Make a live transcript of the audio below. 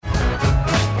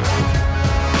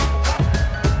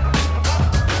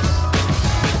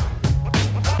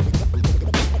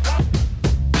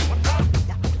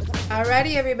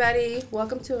Alrighty, everybody.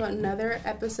 Welcome to another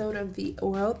episode of the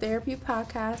Oral Therapy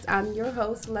Podcast. I'm your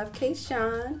host, Love K.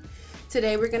 Sean.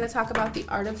 Today, we're going to talk about the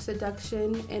art of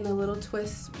seduction and a little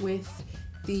twist with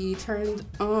the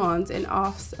turns-ons and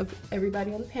offs of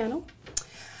everybody on the panel.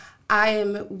 I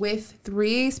am with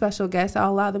three special guests.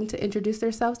 I'll allow them to introduce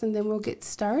themselves, and then we'll get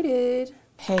started.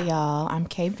 Hey, y'all. I'm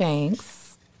Kay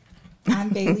Banks. I'm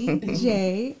Bailey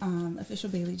J,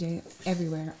 official Bailey J,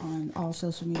 everywhere on all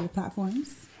social media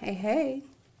platforms. Hey.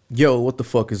 Yo, what the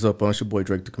fuck is up? It's your boy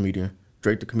Drake the Comedian.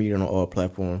 Drake the Comedian on all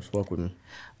platforms. Fuck with me.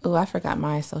 Oh, I forgot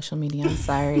my social media. I'm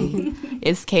sorry.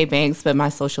 It's Kay Banks, but my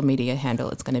social media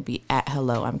handle is going to be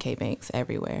 @hello. I'm Kay Banks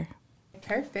everywhere.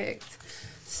 Perfect.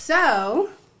 So,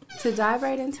 to dive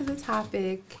right into the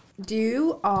topic, do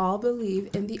you all believe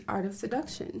in the art of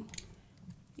seduction?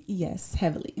 Yes,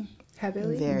 heavily.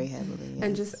 Heavily? Very heavily, yes.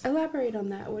 And just elaborate on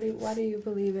that. Why do you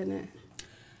believe in it?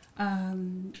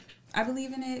 I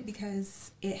believe in it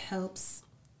because it helps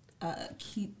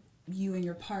keep you and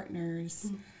your partners.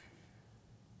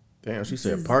 Damn, she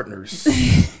said partners.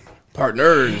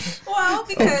 Partners. Well,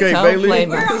 because okay, don't Bailey, blame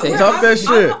her. talk that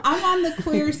shit. I'm on the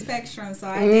queer spectrum, so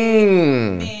I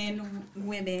date men,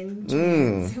 women,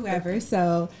 trans, whoever.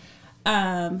 So,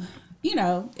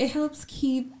 it helps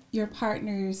keep your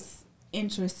partner's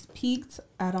interest peaked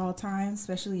at all times,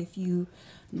 especially if you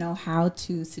know how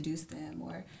to seduce them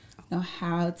or know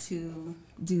how to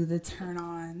do the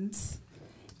turn-ons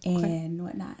and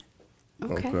whatnot.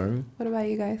 Okay. What about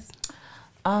you guys?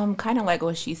 Kind of like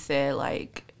what she said,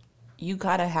 like, you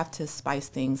gotta have to spice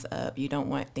things up. You don't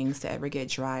want things to ever get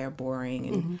dry or boring.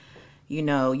 And,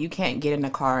 you can't get in a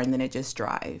car and then it just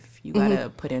drive. You gotta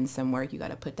put in some work. You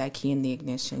gotta put that key in the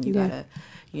ignition. You gotta,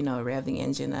 rev the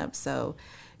engine up. So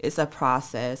it's a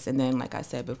process. And then, like I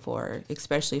said before,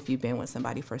 especially if you've been with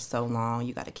somebody for so long,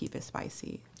 you gotta keep it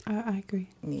spicy. I agree.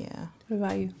 Yeah. What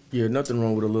about you? Yeah, nothing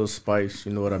wrong with a little spice.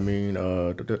 You know what I mean?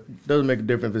 Doesn't make a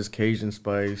difference if it's Cajun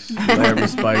spice, whatever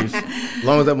spice. As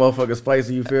long as that motherfucker's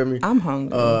spicy, you feel me? I'm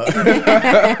hungry.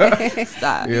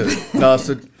 Stop. Yeah. No,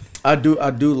 so I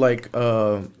do like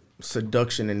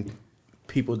seduction and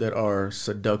people that are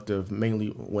seductive,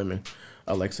 mainly women.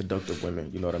 I like seductive women.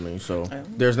 You know what I mean? So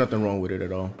there's nothing wrong with it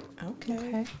at all.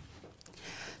 Okay.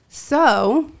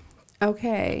 So,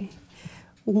 okay.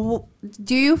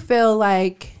 Do you feel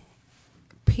like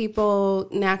people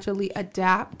naturally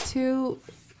adapt to,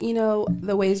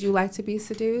 the ways you like to be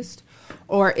seduced?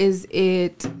 Or is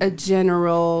it a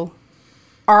general,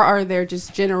 or are there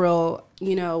just general,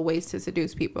 ways to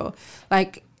seduce people?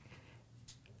 Like,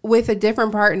 with a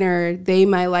different partner, they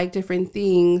might like different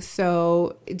things.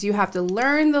 So do you have to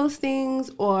learn those things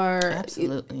or?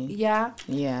 Absolutely. Yeah?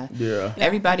 Yeah. Yeah.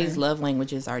 Everybody's love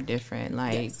languages are different.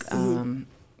 Like,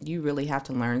 you really have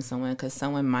to learn someone because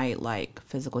someone might like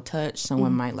physical touch,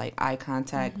 someone might like eye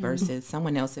contact versus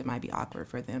someone else, it might be awkward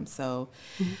for them. So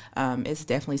it's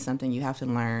definitely something you have to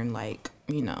learn, like,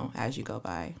 as you go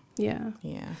by. Yeah.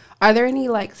 Yeah. Are there any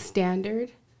like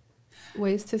standard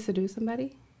ways to seduce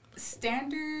somebody?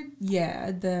 Standard,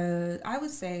 yeah. I would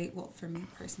say, well, for me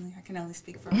personally, I can only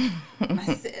speak for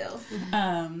myself.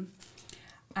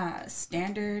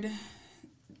 Standard,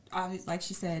 obviously, like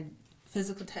she said,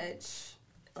 physical touch.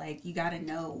 Like, you got to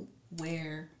know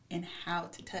where and how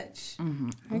to touch.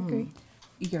 I agree.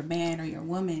 Your man or your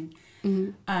woman.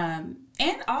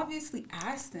 And obviously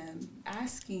asking,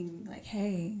 like,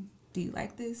 hey, do you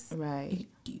like this? Right.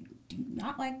 Do you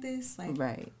not like this? Like,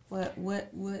 right.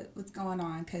 What's going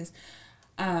on? Because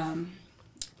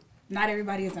not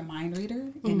everybody is a mind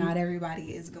reader, and not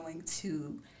everybody is going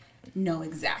to know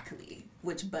exactly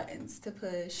which buttons to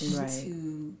push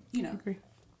to, be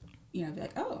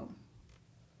like, oh,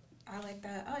 I like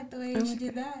that. I like the way she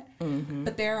did that.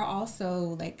 But there are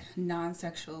also like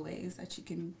non-sexual ways that you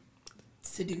can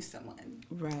seduce someone.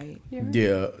 Right.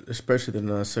 Yeah, especially the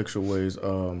non-sexual ways.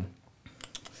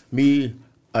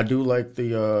 I do like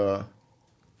the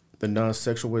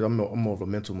non-sexual ways. I'm more of a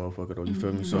mental motherfucker though. You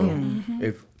feel me? So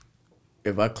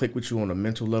if I click with you on a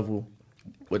mental level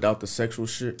without the sexual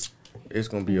shit, it's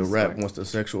gonna be a wrap once the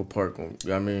sexual part. You know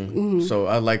what I mean? So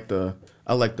I like the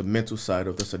mental side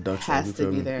of the seduction. Has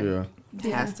to be there. Yeah.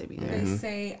 It has to be there. They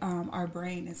say our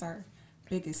brain is our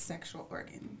biggest sexual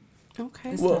organ. Okay.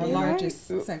 It's our largest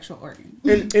sexual organ.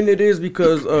 And it is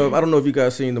because I don't know if you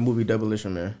guys seen the movie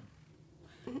Demolition Man.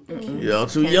 Y'all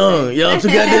too young. Y'all too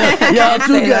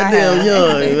goddamn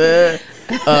young, man.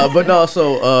 But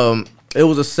also, it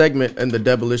was a segment in the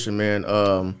Demolition Man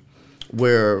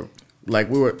where, like,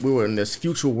 we were in this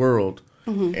future world,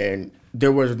 and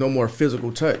there was no more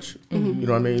physical touch. You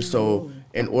know what I mean? So,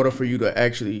 in order for you to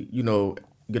actually,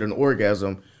 get an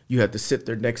orgasm, you had to sit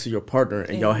there next to your partner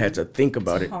and y'all had to think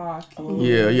about it.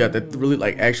 Yeah, you had to really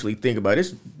like actually think about it.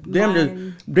 It's damn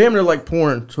near like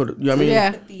porn. So you know what I mean?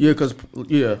 Yeah, because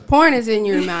porn is in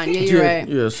your mind. Yeah, you're right.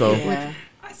 Yeah, so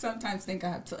I sometimes think I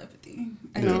have telepathy.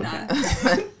 I do not.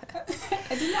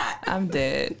 I do not. I'm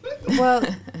dead. Well,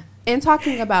 in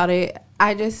talking about it,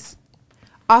 I just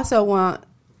also want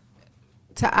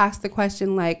to ask the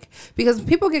question, like, because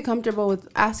people get comfortable with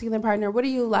asking their partner, what do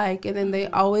you like? And then they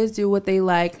always do what they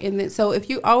like. And then, so if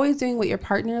you're always doing what your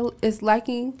partner is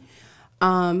liking,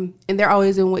 and they're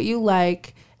always doing what you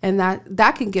like, and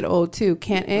that can get old too,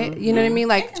 can't it? You know what I mean?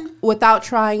 Like, without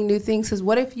trying new things. Because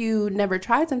what if you never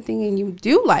tried something and you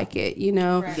do like it, you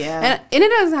know? Right. Yeah. And it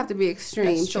doesn't have to be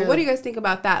extreme. That's So true. what do you guys think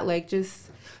about that? Like,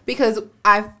 just because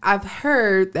I've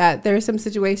heard that there's some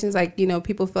situations like, you know,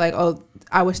 people feel like, oh,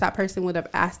 I wish that person would have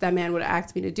asked, that man would have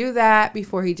asked me to do that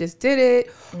before he just did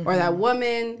it, or that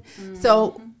woman.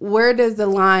 So where does the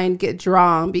line get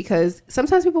drawn? Because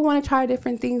sometimes people want to try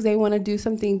different things. They want to do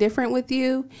something different with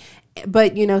you.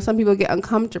 But, you know, some people get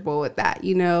uncomfortable with that,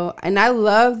 you know. And I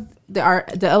love the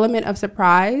element of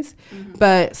surprise,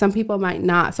 but some people might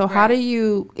not. So how do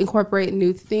you incorporate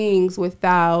new things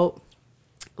without,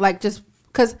 like, just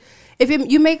because if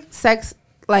you make sex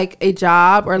like a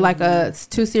job or like a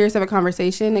too serious of a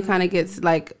conversation, it kind of gets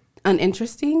like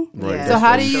uninteresting. Right. So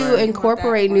how do That's you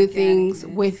incorporate new things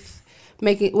with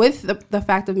the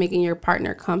fact of making your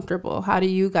partner comfortable? How do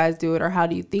you guys do it, or how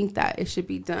do you think that it should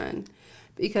be done?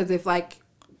 Because if, like,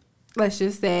 let's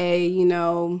just say, you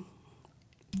know,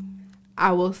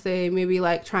 I will say maybe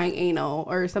like trying anal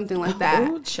or something like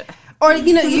that. Or,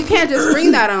 you know, you can't just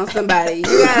bring that on somebody. You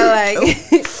gotta,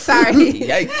 like, sorry.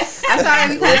 Yikes. I'm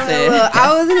sorry.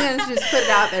 I wasn't gonna just put it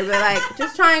out there, but, like,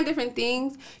 just trying different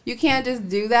things. You can't just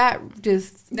do that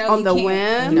on the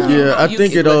whim. No. Yeah, I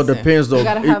think it all depends, though.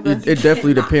 gotta It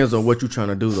definitely depends on what you're trying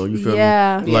to do, though. You feel me?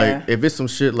 Like, Yeah. if it's some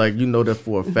shit, like, you know that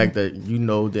for a fact that you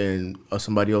know, then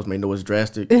somebody else may know it's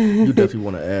drastic, you definitely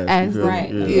want to ask. You feel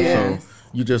right. me? Yeah. So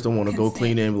you just don't want to go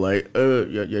clean in and be like,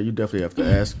 yeah, you definitely have to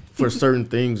ask for certain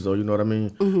things, though. You know what I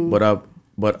mean?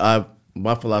 But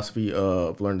my philosophy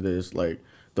of learning this, like,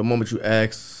 the moment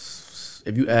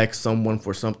if you ask someone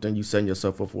for something, you setting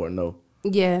yourself up for a no.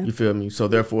 Yeah. You feel me? So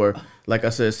therefore, like I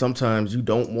said, sometimes you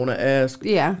don't want to ask.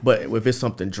 Yeah. But if it's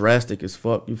something drastic as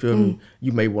fuck, you feel me?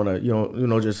 You may want to, you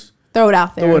know, just Throw it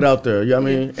out there. throw it out there. You know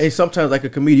what I mean? And sometimes, like a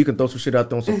comedian, you can throw some shit out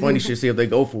there on some funny shit, see if they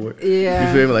go for it. Yeah.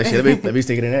 You feel me? Like, shit, let me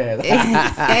stick it in there.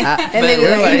 And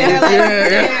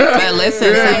then But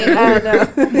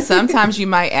listen, sometimes you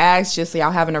might ask just so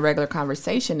y'all having a regular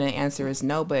conversation, and the answer is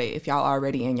no. But if y'all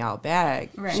already in y'all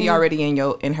bag, she already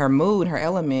in her mood, her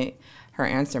element, her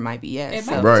answer might be yes.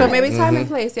 So, Right. So maybe time and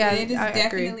place. Yeah, It is I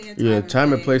agree. definitely a time Yeah,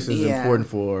 time and place is Yeah. important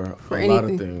for a anything. lot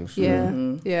of things. Yeah.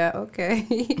 Yeah.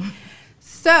 Okay.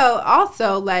 So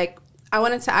also, like, I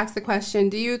wanted to ask the question,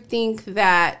 do you think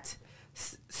that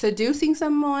seducing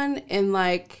someone and,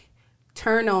 like,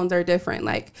 turn-ons are different?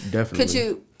 Like,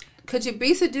 Definitely. could you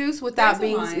be seduced without There's a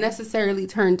being line. necessarily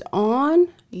turned on?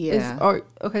 Yeah.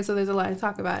 Okay, so there's a line.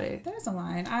 Talk about it. There's a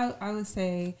line. I would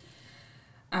say,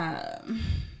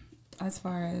 as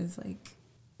far as, like,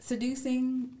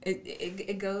 seducing,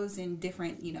 it goes in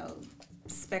different, you know,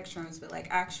 spectrums, but, like,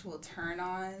 actual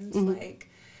turn-ons, like,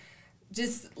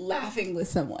 just laughing with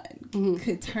someone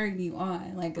could turn you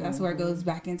on. Like, that's where it goes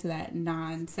back into that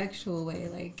non-sexual way.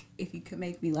 Like, if you could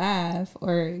make me laugh,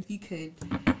 or if you could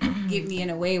get me in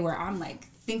a way where I'm,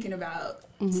 like, thinking about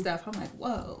stuff, I'm like,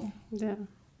 whoa. Yeah.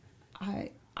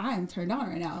 I am turned on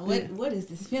right now. What is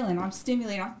this feeling? I'm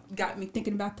stimulated. Got me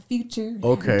thinking about the future.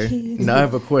 Okay. Now I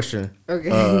have a question. Okay.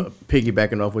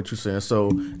 Piggybacking off what you're saying. So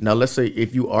now let's say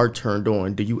if you are turned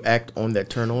on, do you act on that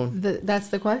turn on? That's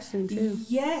the question, too.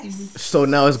 Yes. So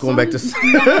now it's going back to. 9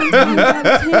 times out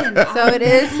of 10. So it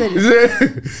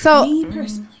is. So Me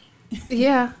personally.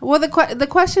 yeah. Well, the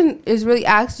question is really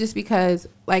asked just because,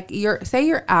 like, you're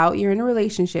out, you're in a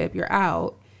relationship, you're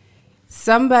out.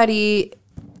 Somebody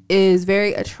is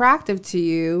very attractive to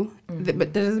you, but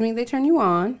that doesn't mean they turn you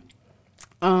on.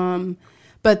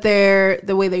 But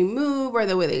the way they move or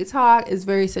the way they talk is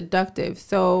very seductive.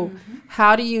 So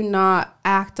how do you not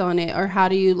act on it, or how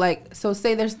do you, like, so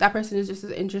say that person is just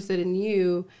as interested in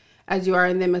you as you are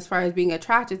in them as far as being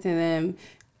attracted to them.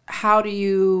 How do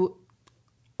you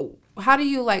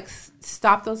like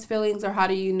stop those feelings, or how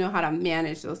do you know how to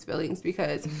manage those feelings?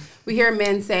 Because we hear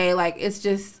men say, like, it's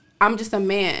just I'm just a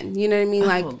man. You know what I mean?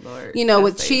 Like, Lord. you know,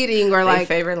 That's with cheating or like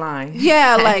favorite line.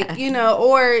 Yeah, like, you know,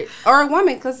 or a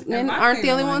woman, because men my aren't the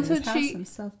favorite only one ones who is have cheat. some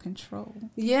self-control.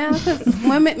 Yeah, because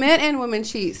men and women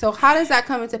cheat. So how does that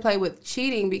come into play with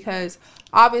cheating? Because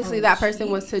obviously that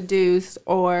person was seduced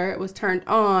or was turned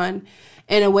on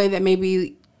in a way that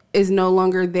maybe is no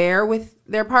longer there with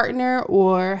their partner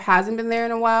or hasn't been there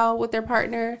in a while with their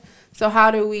partner. So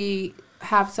how do we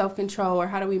have self-control, or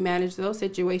how do we manage those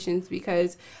situations?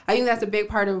 Because I think that's a big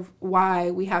part of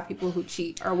why we have people who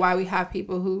cheat, or why we have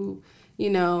people who, you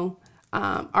know,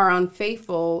 are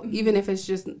unfaithful, even if it's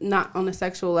just not on a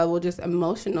sexual level, just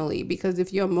emotionally. Because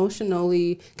if you're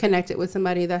emotionally connected with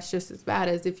somebody, that's just as bad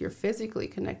as if you're physically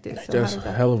connected. So That's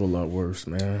a hell of a lot worse,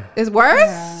 man. It's worse?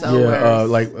 Yeah. So worse.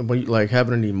 Like when you, like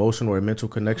having an emotional or mental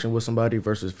connection with somebody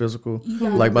versus physical.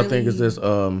 Like my thing is this.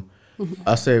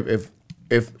 I say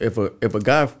if a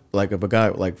guy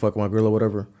like fuck my girl or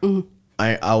whatever,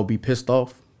 I'll be pissed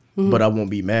off, but I won't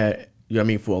be mad. You know what I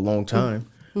mean, for a long time.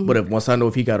 But if once I know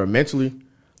if he got her mentally,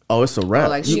 oh, it's a wrap.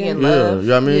 Like she in yeah, love. you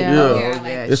know what I mean? Yeah. Yeah, Yeah,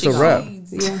 like it's a wrap.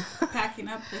 Yeah, packing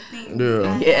up the things.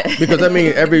 Yeah. Yeah. Because I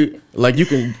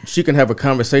mean, she can have a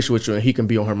conversation with you and he can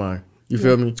be on her mind. You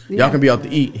feel me? Yeah. Y'all can be out to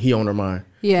eat, he on her mind.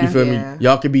 Yeah. You feel Yeah. me?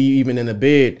 Y'all can be even in the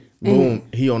bed, boom,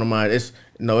 he on her mind. It's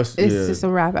just a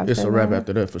wrap after It's a wrap that.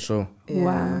 after that for sure.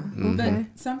 Wow. But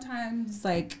sometimes,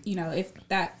 like, you know, if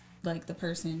that, like, the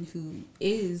person who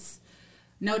is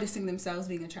noticing themselves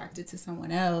being attracted to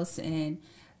someone else and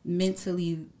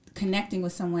mentally connecting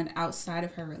with someone outside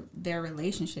of their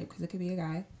relationship, because it could be a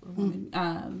guy or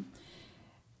woman,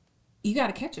 you got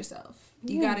to catch yourself.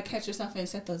 You got to catch yourself and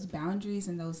set those boundaries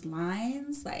and those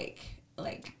lines,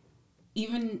 like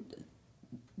even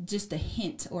just a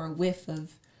hint or a whiff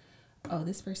of, oh,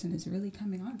 this person is really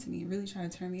coming on to me, really trying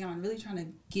to turn me on, really trying to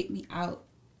get me out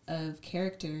of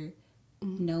character,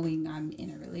 knowing I'm in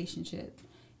a relationship.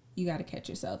 You got to catch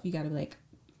yourself. You got to be like,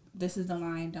 this is the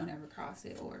line, don't ever cross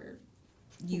it, or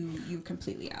you're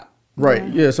completely out. Right.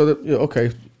 Yeah. So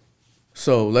okay.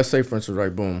 So let's say, for instance,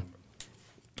 right, boom.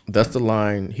 That's the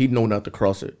line. He know not to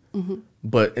cross it.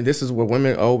 But and this is what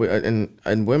women always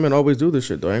and women always do this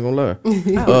shit though. I ain't gonna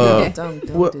lie. Don't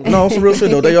Well, do no, some real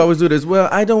shit though. They always do this. Well,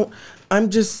 I don't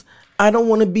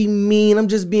want to be mean. I'm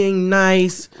just being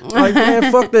nice. Like,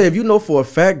 man, fuck that. If you know for a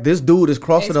fact this dude is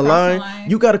crossing the line,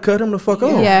 you got to cut him the fuck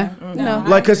off. Yeah. No.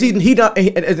 Like, cause he not,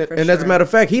 and as a matter of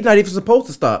fact, he's not even supposed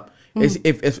to stop.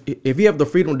 If he have the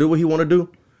freedom to do what he want to do,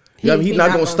 he's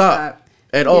not gonna stop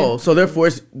at all. So therefore,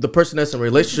 it's the person that's in a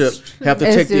relationship have to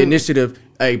take the initiative.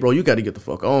 Hey, bro, you got to get the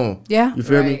fuck on. Yeah. You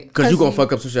feel me? Right. Because you gonna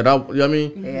fuck up some shit. You know what I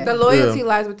mean? Yeah. The loyalty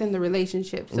lies within the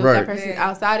relationship. So if Right. that person's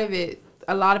outside of it,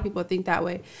 a lot of people think that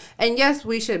way. And yes,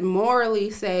 we should morally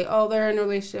say, oh, they're in a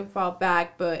relationship, fall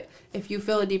back. But if you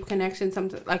feel a deep connection,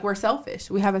 something like we're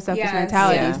selfish. We have a selfish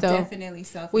mentality. Yeah. So Definitely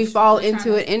selfish. we fall We're into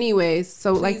trying it anyways.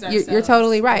 So like please you're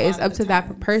totally ourselves right. a It's lot up of to the that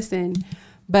times. person.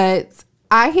 But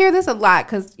I hear this a lot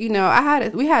because, you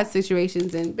know, we had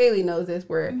situations, and Bailey knows this,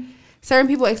 where certain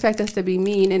people expect us to be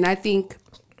mean. And I think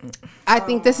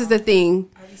this is the thing.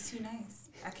 Are we too nice?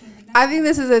 I can't be nice. I think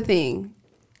this is a thing.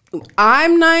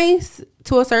 I'm nice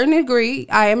to a certain degree.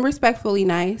 I am respectfully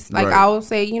nice. Like, Right. I will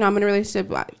say, you know, I'm in a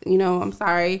relationship, you know, I'm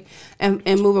sorry, and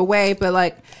move away. But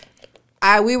like,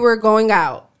 we were going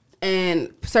out,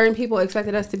 and certain people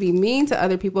expected us to be mean to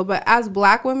other people. But as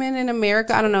black women in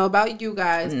America, I don't know about you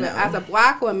guys, but as a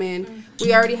black woman,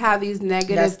 we already have these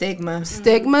negative That stigma.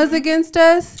 stigmas against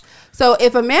us. So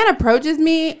if a man approaches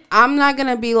me, I'm not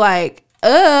gonna be like,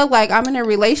 like I'm in a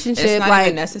relationship, It's not like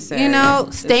even necessary. you know,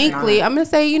 It's stankly. not. I'm gonna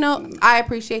say, you know, I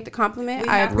appreciate the compliment.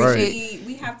 I appreciate.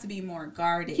 We have to be more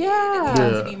guarded. Yeah. We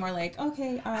have to be more like,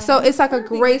 okay. So it's like a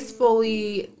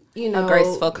gracefully, you know,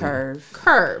 Graceful curve.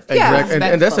 Yeah. Exactly. And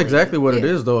that's Respectfully. exactly what it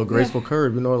is, though. A graceful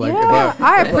curve. You know, like Yeah, if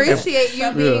I appreciate you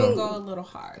Some being. people go a little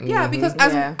hard. Yeah, because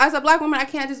Yeah. as a black woman, I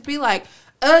can't just be like,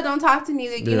 don't talk to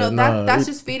me. You know, that's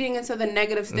just feeding into the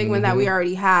negative stigma that we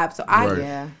already have. So Right.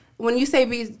 Yeah. when you say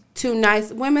be too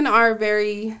nice, women are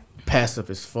very passive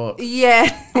as fuck. Okay.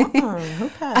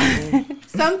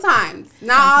 sometimes,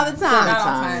 not all the time. Not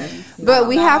all the time. But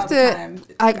we Not have all the to, time.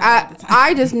 like, Not all the time.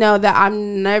 I just know that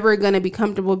I'm never going to be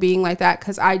comfortable being like that,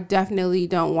 because I definitely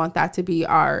don't want that to be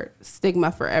our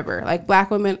stigma forever. Like,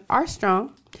 black women are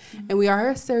strong and we are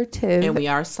assertive. And we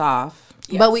are soft.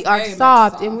 But we are very much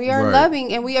soft and we are Right.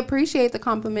 loving, and we appreciate the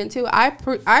compliment too. I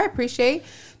appreciate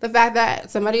the fact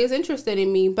that somebody is interested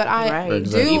in me, but I Right. do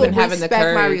Exactly. Even having the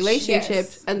respect my courage. relationships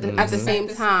Yes. and at the same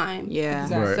time. Yeah.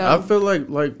 Exactly. Right. So- I feel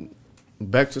like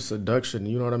back to seduction,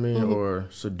 you know what I mean, or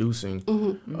seducing.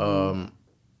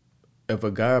 if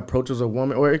a guy approaches a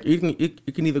woman, or it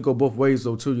can either go both ways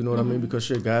though too. You know what I mean? Because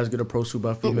shit, guys get approached too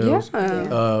by females.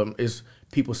 It's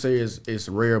people say it's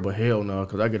rare, but hell no,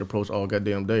 because I get approached all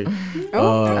goddamn day.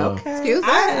 Okay. Excuse me.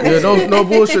 Yeah, no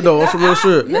bullshit though. That's some real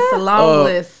shit. That's a long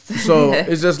list. So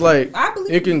it's just like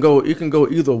it can go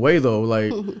either way though.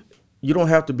 Like you don't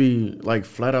have to be like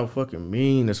flat out fucking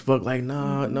mean as fuck. Like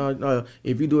nah.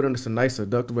 If you do it in a nice,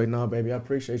 seductive way, nah, baby, I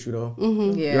appreciate you though. Yeah.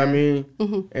 You know what I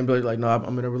mean? And be like, no,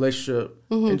 I'm in a relationship,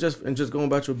 and just going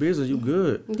about your business, you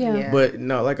good. Yeah. But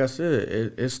no, like I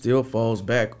said, it still falls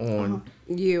back on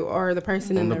you or the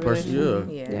person in the person.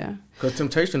 Yeah. Because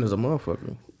temptation is a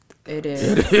motherfucker. It is.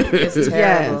 It's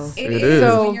terrible. Yes. It is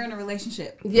So, when you're in a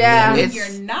relationship. Yeah. When you're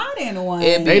not in one.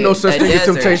 Ain't no such thing as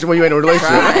temptation when you ain't in a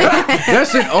relationship. That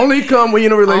shit only come when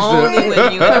you're in a relationship. Only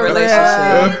when you in a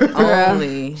relationship.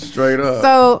 Only. Straight up.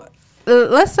 So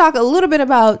let's talk a little bit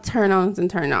about turn-ons and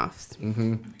turn-offs.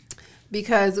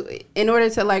 Because in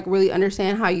order to like really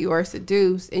understand how you are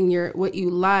seduced and what you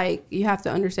like, you have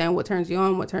to understand what turns you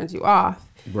on, what turns you off.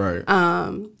 Right.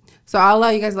 So I'll allow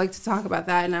you guys like to talk about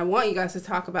that, and I want you guys to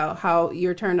talk about how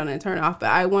you're turned on and turned off. But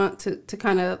I want to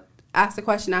kind of ask the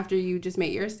question after you just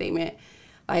made your statement,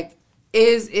 like,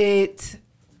 is it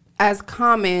as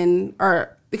common,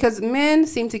 or because men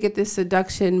seem to get this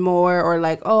seduction more, or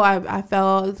like, oh, I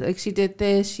felt like she did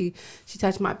this, she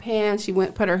touched my pants, she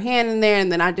put her hand in there,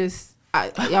 and then I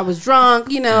was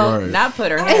drunk, you know. Right. Not put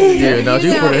her hand in there. Yeah, now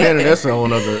you put her hand in, that's a whole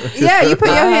nother. Yeah, you put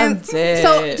your hand. dead.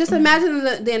 So just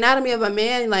imagine the anatomy of a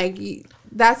man, like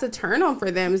that's a turn on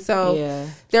for them. So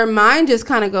their mind just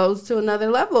kind of goes to another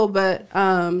level. But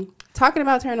talking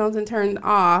about turn ons and turn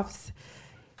offs,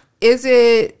 is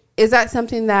that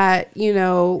something that, you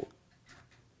know,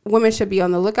 women should be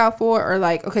on the lookout for? Or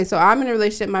like, okay, so I'm in a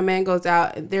relationship, my man goes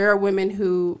out, there are women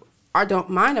who don't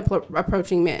mind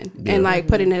approaching men and like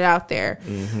putting it out there.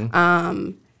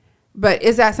 But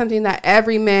is that something that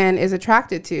every man is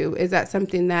attracted to? Is that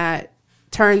something that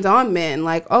turns on men?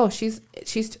 Like, oh, she's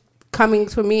coming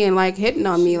to me and like hitting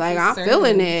on me, like I'm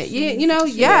feeling it. You know,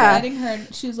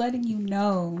 She's letting you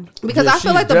know. Because I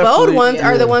feel like the bold ones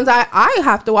are the ones I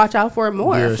have to watch out for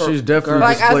more. Yeah, she's definitely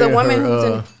like as a woman who's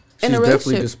in a she's relationship.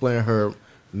 definitely displaying her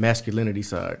masculinity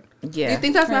side. Yeah. You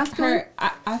think that's masculine?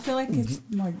 I feel like it's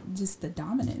more just the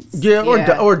dominance. Yeah,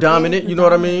 or dominant, you know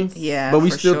what I mean? Yeah. But we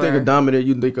still think of dominant,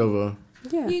 you think of a...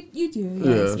 Yeah. You do.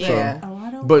 Yes. Yeah. A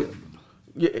lot of... But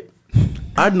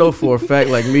I know for a fact,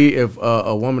 like me, if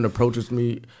a woman approaches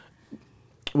me,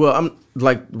 well, I'm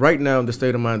like right now in the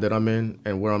state of mind that I'm in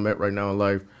and where I'm at right now in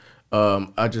life,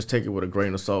 I just take it with a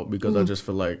grain of salt because I just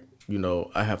feel like, you know,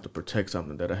 I have to protect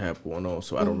something that I have going on,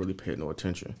 so I don't really pay no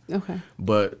attention. Okay.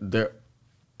 But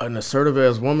an assertive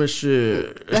ass woman,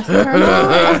 shit.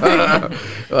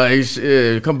 Like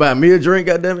shit, come buy me a drink,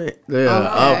 goddammit.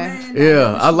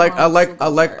 Yeah, I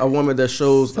like a woman that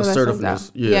shows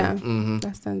assertiveness.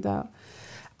 That stands out.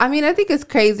 I mean, I think it's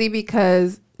crazy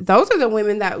because those are the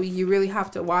women that you really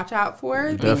have to watch out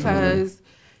for. Definitely. Because,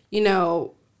 you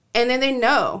know, and then they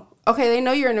know. Okay, they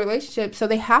know you're in a relationship, so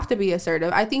they have to be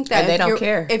assertive. I think that they don't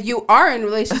care. If you are in a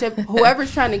relationship,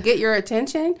 whoever's trying to get your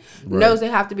attention knows they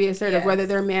have to be assertive, whether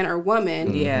they're man or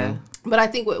woman. Yeah. But I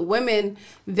think with women,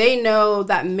 they know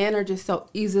that men are just so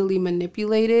easily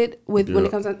manipulated when it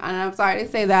comes to, and I'm sorry to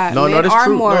say that, men are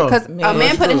true. More, because a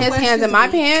man putting his hands in my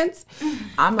pants,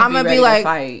 I'm gonna be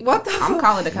like, what the I'm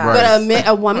calling the cops. But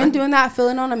a woman doing that,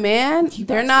 feeling on a man,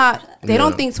 they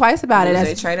don't think twice about it.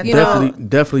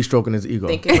 Definitely stroking his ego.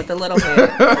 Thinking with the little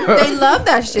head. They love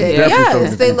that shit.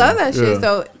 Yes, they love that shit.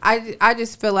 So I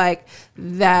just feel like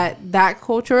that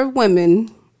culture of women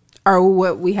are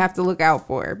what we have to look out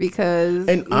for, because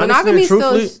monogamy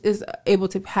still is able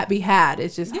to be had.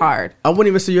 It's just hard. I wouldn't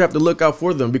even say you have to look out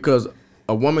for them, because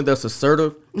a woman that's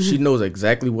assertive, she knows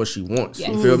exactly what she wants. Yes.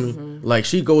 You feel me? Like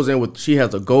she goes in with, she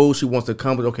has a goal. She wants to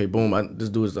come with, okay, boom, this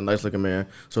dude is a nice looking man.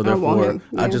 So therefore,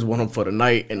 I just want him for the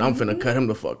night, and I'm finna cut him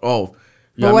the fuck off.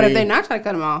 But what if they're not trying to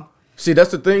cut him off? See,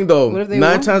 that's the thing though.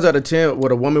 9 times out of 10,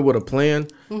 with a woman with a plan,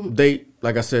 they,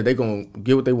 like I said, they gonna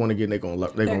get what they want to get, and they gonna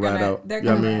ride out. You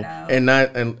know what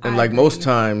I mean? And like most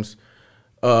times,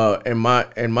 in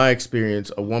my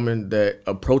experience, a woman that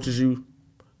approaches you,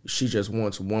 she just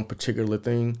wants one particular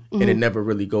thing, and it never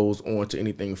really goes on to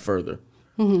anything further.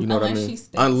 You know what I mean?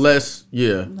 Unless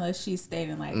she's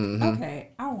stating like, okay,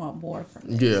 I want more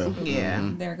from this. Yeah.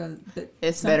 There goes.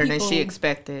 It's better than she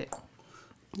expected.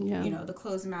 Yeah. You know, the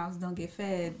closed mouths don't get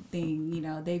fed thing, you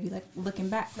know, they be like looking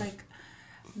back like,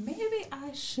 maybe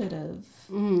I should have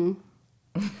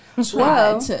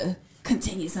tried to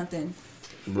continue something.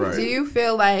 Right. Do you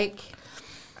feel like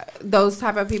those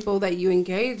type of people that you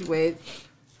engage with,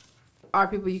 are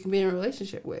people you can be in a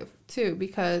relationship with too,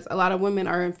 because a lot of women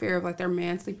are in fear of like their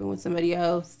man sleeping with somebody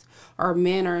else, or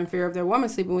men are in fear of their woman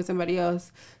sleeping with somebody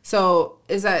else. So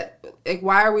is that like,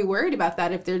 why are we worried about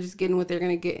that if they're just getting what they're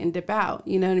gonna get and dip out?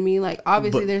 You know what I mean? Like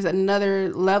obviously there's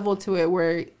another level to it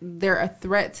where they're a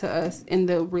threat to us in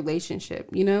the relationship.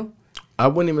 You know? I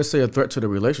wouldn't even say a threat to the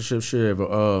relationship, shit.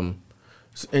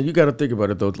 And you got to think about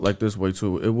it though, like this way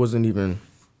too. It wasn't even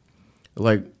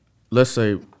like, let's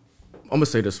say, I'm gonna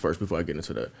say this first before I get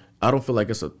into that. I don't feel like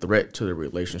it's a threat to the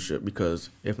relationship, because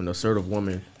if an assertive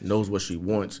woman knows what she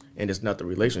wants and it's not the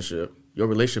relationship, your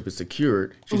relationship is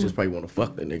secured. She just probably want to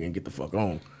fuck that nigga and get the fuck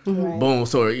on. Right. Boom.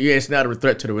 So yeah, it's not a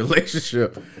threat to the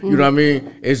relationship. You know what I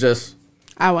mean? It's just,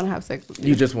 I want to have sex with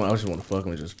you. I just want to fuck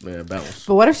him and just bounce.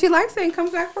 But what if she likes it and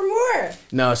comes back for more?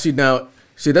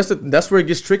 See that's where it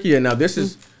gets trickier. Now this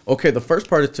is okay. The first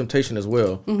part is temptation as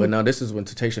well, but now this is when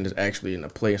temptation is actually in the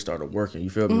play and started working. You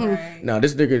feel me? Right. Now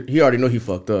this nigga, he already know he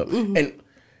fucked up, and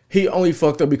he only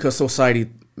fucked up because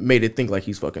society made it think like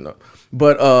he's fucking up.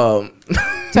 But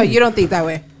so you don't think that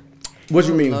way? What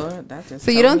you mean? Lord,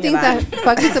 so you don't think that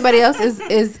fucking somebody else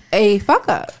is a fuck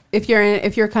up if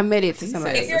you're committed to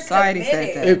somebody? If society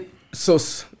said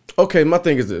that. Okay, my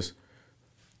thing is this: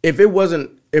 if there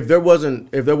wasn't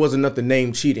nothing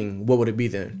named cheating, what would it be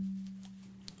then?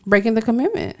 Breaking the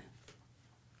commitment.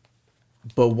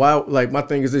 But why? Like my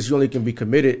thing is this: you only can be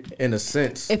committed in a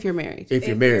sense if you're married. If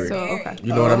you're married, so okay,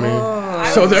 you know what I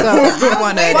mean. So therefore, you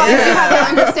want to have that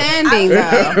understanding.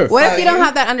 Though. What if you don't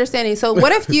have that understanding? So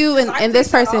what if you and this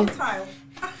person,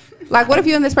 like, what if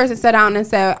you and this person sat down and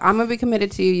said, "I'm gonna be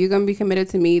committed to you. You're gonna be committed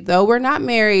to me. Though we're not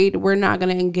married, we're not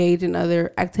gonna engage in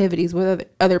other activities with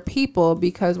other people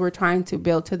because we're trying to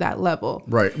build to that level."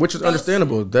 Right, which is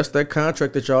understandable. That's that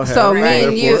contract that y'all have. So me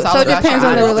and you. So it depends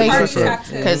on the relationship.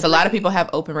 Because a lot of people have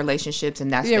open relationships and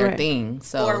that's their thing.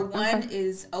 So or one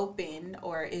is open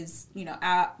or is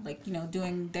out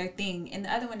doing their thing, and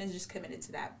the other one is just committed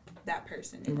to that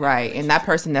person. Right, and that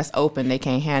person that's open, they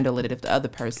can't handle it if the other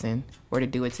person were to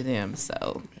do it to them.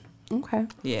 So okay,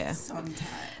 yeah. Sometimes.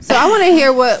 So I want to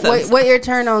hear what your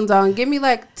turn-ons on. Give me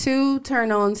like 2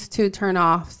 turn-ons, 2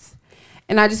 turn-offs,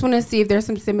 and I just want to see if there's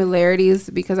some similarities,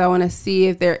 because I want to see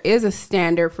if there is a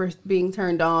standard for being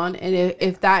turned on, and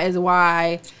if that is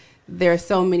why there's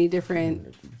so many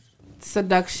different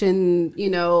seduction,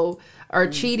 or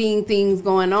cheating things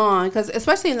going on, because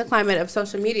especially in the climate of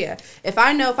social media, if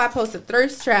I post a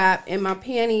thirst trap in my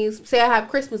panties, say I have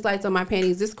Christmas lights on my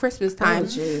panties this Christmas time,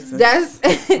 that's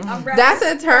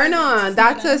a turn on.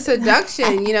 That's a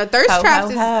seduction. Thirst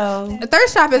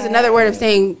trap is another word of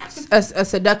saying a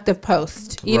seductive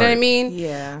post. You know what I mean?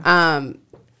 Yeah.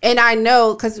 And I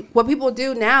know, because what people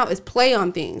do now is play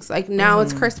on things. Like now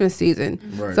it's Christmas season.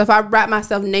 Right. So if I wrap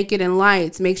myself naked in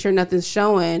lights, make sure nothing's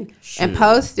showing, and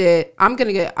post it, I'm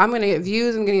gonna get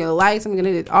views, I'm gonna get likes, I'm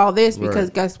gonna get all this,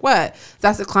 because guess what?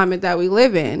 That's the climate that we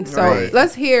live in. So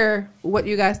let's hear what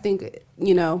you guys think,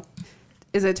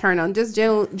 is a turn on. Just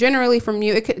generally from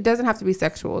you. It doesn't have to be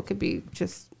sexual. It could be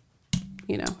just,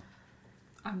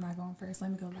 I'm not going first. Let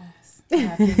me go last.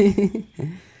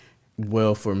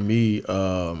 Well, for me,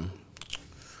 a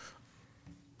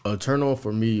turn on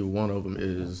for me, one of them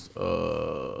is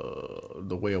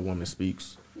the way a woman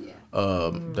speaks. Yeah.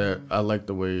 That I like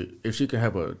the way, if she can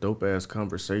have a dope ass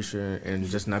conversation and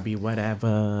just not be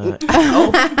whatever,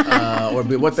 or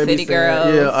be what they be saying.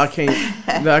 Girls. Yeah, I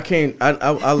can't.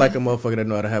 I like a motherfucker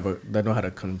that know how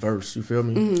to converse. You feel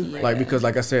me? Mm-hmm. Like, because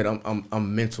like I said,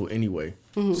 I'm mental anyway.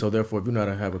 Mm-hmm. So therefore, if you know how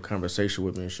to have a conversation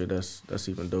with me and shit, that's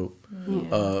even dope.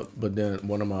 Yeah. But then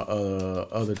one of my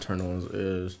other turn-ons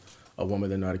is a woman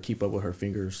that know how to keep up with her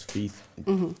fingers, feet,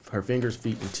 her fingers,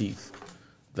 feet, and teeth.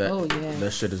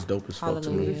 That shit is dope as fuck to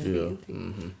me. Yeah.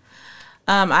 Mm-hmm.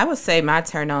 I would say my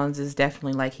turn-ons is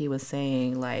definitely, like he was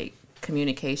saying, like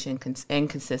communication and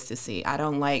consistency. I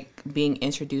don't like being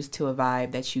introduced to a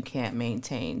vibe that you can't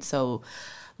maintain. So,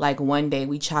 like one day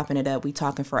we chopping it up, we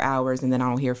talking for hours, and then I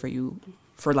don't hear from you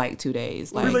for like 2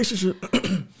 days. Like relationship.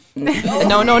 No.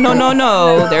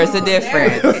 There's a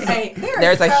difference.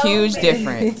 There's a huge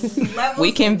difference.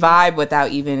 We can vibe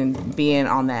without even being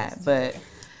on that, but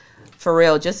for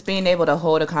real, just being able to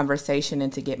hold a conversation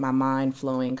and to get my mind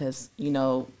flowing, because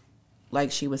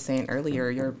like she was saying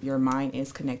earlier, your mind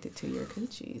is connected to your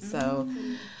coochie. So,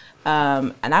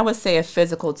 and I would say a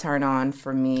physical turn on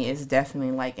for me is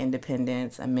definitely like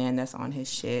independence, a man that's on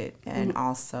his shit, and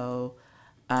also,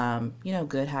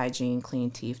 good hygiene, clean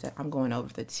teeth. That I'm going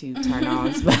over the 2 turn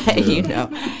ons, but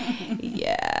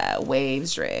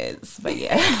waves, dreads, but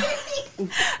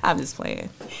I'm just playing.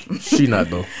 She not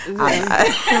though. I'm not.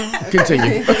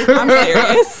 Continue. I'm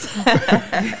serious.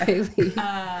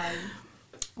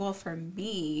 Well, for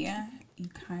me, you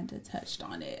kind of touched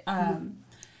on it.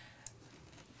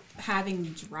 Having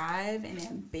drive and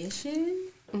ambition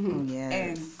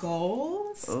and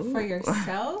goals for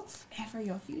yourself and for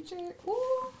your future.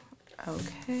 Ooh.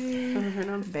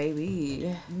 Okay,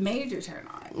 baby. Major turn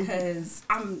on, because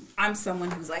I'm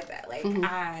someone who's like that. Like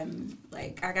I'm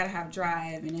like, I gotta have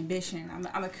drive and ambition.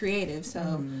 I'm a creative,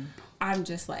 so I'm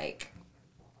just like,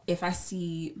 if I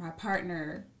see my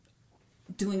partner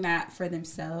doing that for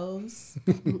themselves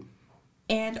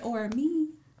and or me,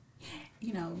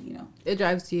 you know, It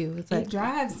drives you. It's like, it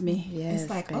drives me. Yes, it's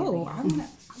like, baby. oh, I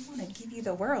wanna give you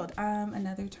the world.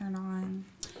 Another turn on.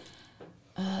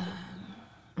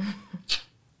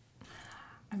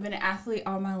 I've been an athlete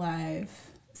all my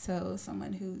life, so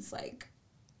someone who's like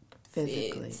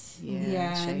Physically,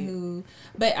 fit, shape.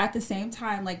 but at the same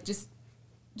time, like just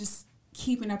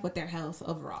keeping up with their health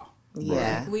overall.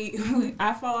 Yeah. Like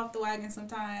I fall off the wagon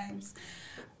sometimes.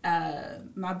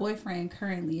 My boyfriend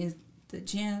currently is the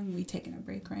gym. We taking a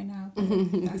break right now.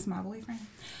 But that's my boyfriend.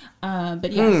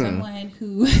 But yeah, someone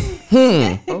who.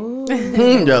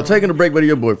 Yeah, taking a break, but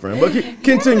your boyfriend. But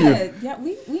continue. Yeah,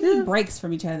 we need breaks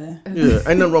from each other. Yeah,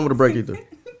 ain't nothing wrong with a break either.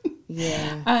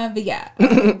 Yeah. But yeah,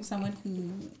 someone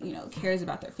who cares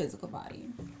about their physical body.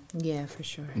 Yeah, for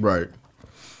sure. Right.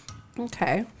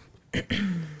 okay.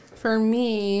 For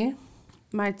me,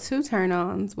 my 2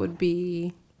 turn-ons would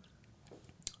be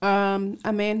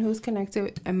a man who's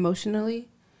connected emotionally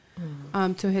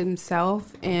to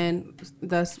himself and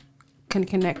thus can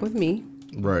connect with me.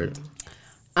 Right.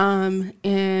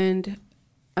 And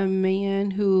a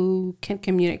man who can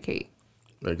communicate.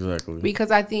 Exactly. Because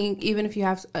I think even if you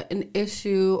have an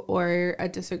issue or a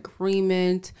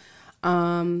disagreement,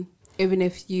 even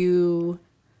if you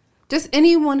just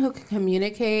anyone who can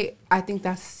communicate, I think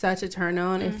that's such a turn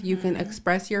on. If you can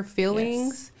express your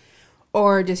feelings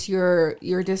or just your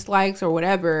dislikes or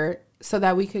whatever, so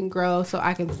that we can grow, so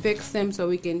I can fix them, so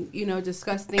we can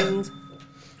discuss things.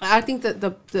 I think that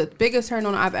the biggest turn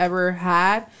on I've ever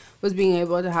had was being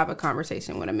able to have a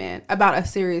conversation with a man about a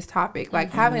serious topic.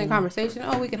 Like having a conversation,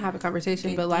 we can have a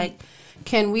conversation, but like,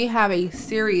 can we have a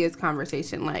serious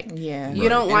conversation? Like, you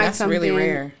don't like that's something. really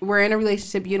rare. We're in a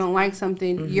relationship. You don't like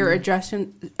something. You're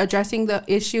addressing the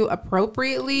issue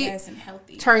appropriately. Yes, and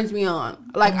healthy. Turns me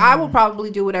on. Like I will probably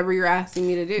do whatever you're asking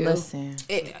me to do. Listen,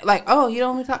 You don't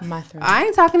want me to talk. My throat. I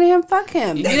ain't talking to him. Fuck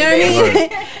him. You know what I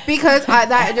mean? Because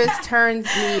that just turns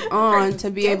me on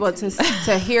to be able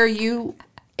to hear you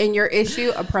and your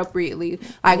issue appropriately,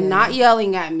 like not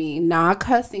yelling at me, not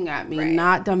cussing at me,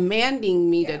 not demanding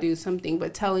me to do something,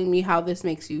 but telling me how this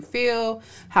makes you feel,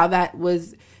 how that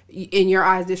was in your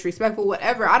eyes disrespectful,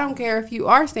 whatever. I don't care if you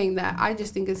are saying that. I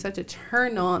just think it's such a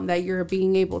turn on that you're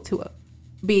being able to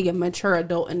be a mature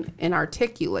adult and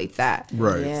articulate that.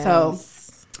 Right. Yes. So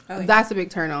that's a big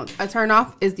turn on. A turn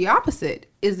off is the opposite,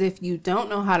 is if you don't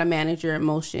know how to manage your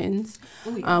emotions,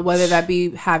 whether that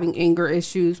be having anger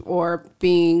issues or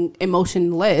being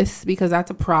emotionless, because that's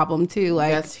a problem too.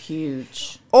 Like that's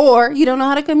huge. Or you don't know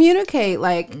how to communicate.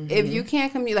 Like if you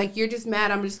can't communicate, like you're just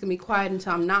mad, I'm just gonna be quiet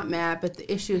until I'm not mad, but the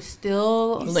issue is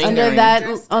still under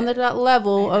that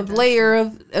level of layer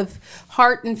of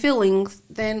heart and feelings,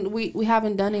 then we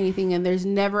haven't done anything, and there's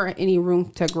never any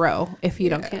room to grow if you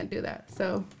can't do that.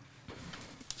 So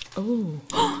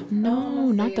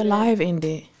No, not the live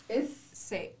ended.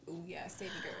 Save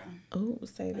it, girl. Oh,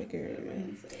 save it, girl.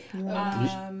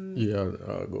 Yeah,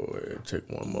 I'll go ahead and take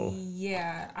one more.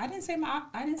 Yeah, I didn't say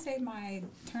my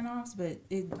turn-offs, but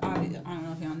I don't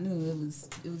know if y'all knew,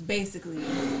 it was basically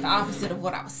the opposite of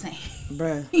what I was saying.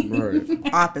 Bruh.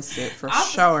 Right. Opposite for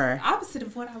sure. Opposite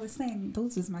of what I was saying.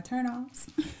 Those is my turn-offs.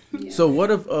 So what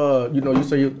if you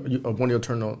say one of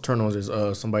your turn-ons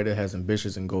is somebody that has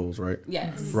ambitions and goals, right?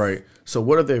 Yes. Right. So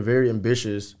what if they're very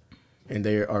ambitious and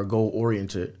they are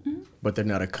goal-oriented, but they're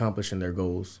not accomplishing their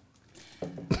goals?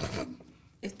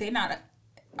 If they're not,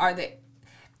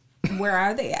 where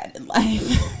are they at in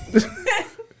life?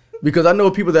 Because I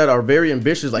know people that are very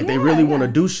ambitious, like they really want to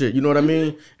do shit, you know what I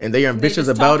mean? And they are ambitious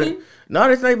about it. No,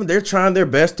 it's not even, they're trying their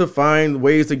best to find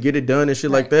ways to get it done and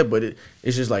shit like that, but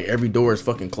it's just like every door is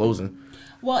fucking closing.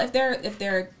 Well, if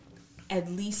they're at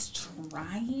least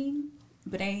trying,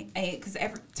 but because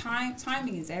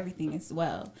timing is everything as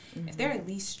well. If they're at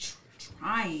least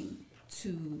trying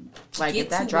to like, get if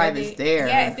that to drive is there,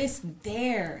 if it's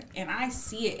there and I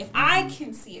see it, if I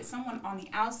can see it, someone on the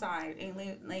outside and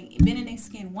been in their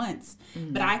skin once,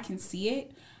 but I can see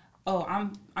it,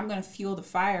 I'm gonna fuel the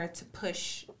fire to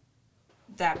push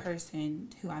that person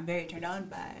who I'm very turned on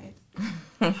by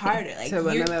harder. Like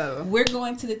we're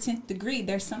going to the 10th degree.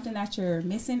 There's something that you're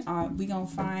missing. We gonna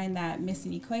find that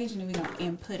missing equation and we gonna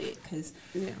input it because,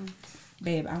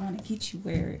 babe, I want to get you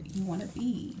where you want to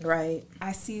be. Right.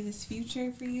 I see this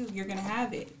future for you. You're gonna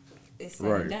have it. It's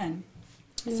right. done.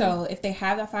 Mm-hmm. So if they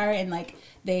have that fire and like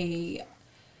they,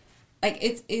 like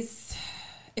it's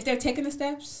if they're taking the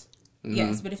steps. Mm-hmm.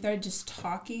 Yes, but if they're just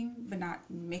talking but not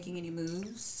making any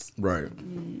moves, right?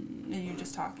 Then you're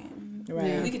just talking. Right.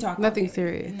 Yeah. We could talk. Nothing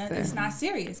serious. It's not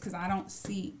serious because I don't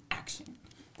see action.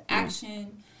 The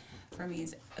action for me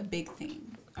is a big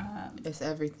thing. It's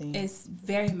everything. It's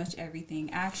very much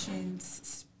everything.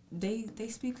 Actions they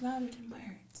speak louder than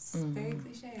words. Mm-hmm. Very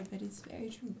cliche, but it's very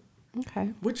true.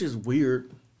 Okay. Which is weird.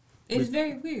 It's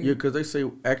very weird. Yeah, because they say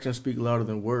actions speak louder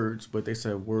than words, but they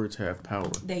say words have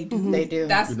power. They do. Mm-hmm. They do.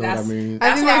 That's, you know what I mean?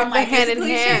 I think they're like, hand in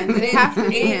hand. They have to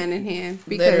be hand in hand.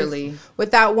 Because literally.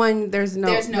 Without one, there's no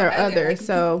other. Like,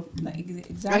 so,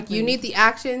 exactly. like, you need the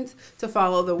actions to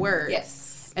follow the words.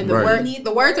 Yes. And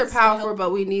the words are powerful,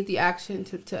 but we need the action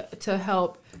to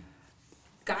help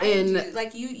guide in you.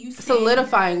 Like you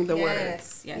solidifying the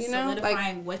words. Yes. You know,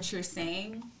 solidifying like, what you're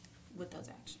saying with those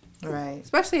actions. Right.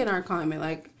 Especially in our climate,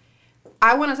 like.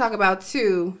 I want to talk about,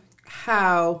 too,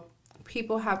 how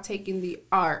people have taken the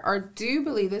art, or do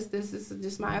believe this is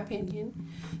just my opinion,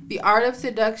 the art of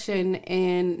seduction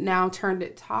and now turned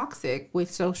it toxic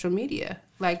with social media.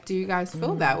 Like, do you guys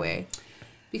feel that way?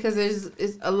 Because there's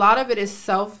a lot of it is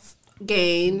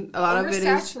self-gain. A lot of it is...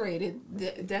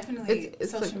 Oversaturated. Definitely,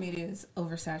 it's social media is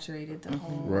oversaturated. The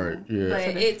whole... Right, yeah.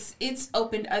 But it's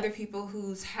opened other people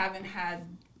who haven't had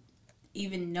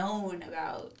even known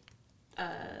about...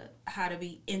 how to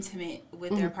be intimate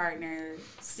with their partner,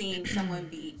 seeing someone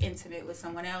be intimate with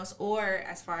someone else, or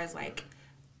as far as like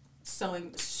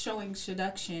showing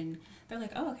seduction, they're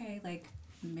like, oh, okay, like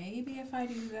maybe if I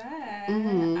do that,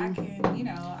 I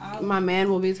can, my man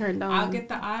will be turned on. I'll get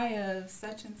the eye of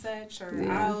such and such, or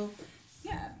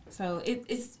So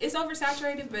it's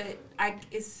oversaturated, but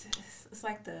it's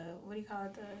like the, what do you call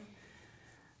it,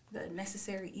 the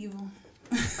necessary evil.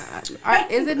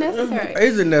 Is it necessary?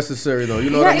 Is it necessary though?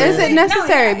 You know what I mean? Is it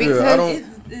necessary?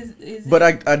 Because but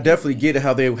I definitely get it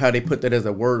how they put that as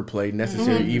a wordplay.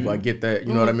 Necessary evil. I get that.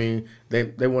 You know what I mean?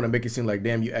 They want to make it seem like,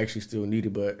 damn, you actually still need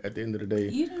it, but at the end of the day,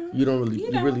 you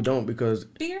really don't, because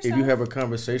if you have a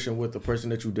conversation with the person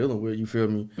that you're dealing with, you feel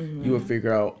me? You will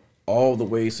figure out all the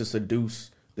ways to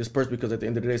seduce this person, because at the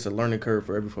end of the day, it's a learning curve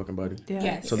for every fucking body. Yeah.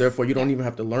 Yes. So therefore, you don't even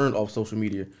have to learn off social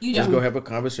media. You just go have a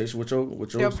conversation with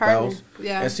your spouse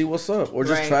and see what's up, or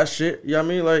just try shit. You know what I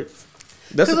mean? Like,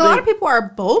 that's because a lot of people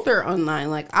are bolder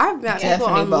online. Like, I've met people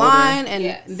online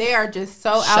and they are just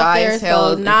so out there,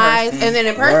 so nice. And then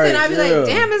in person, I'd be like,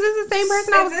 damn, is this the same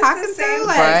person I was talking to?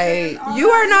 Like, you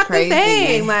are not the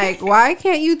same. Like, why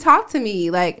can't you talk to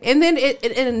me? Like, and then it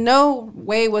in no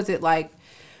way was it like.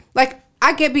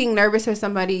 I get being nervous for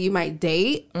somebody you might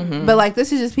date, but like,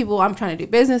 this is just people I'm trying to do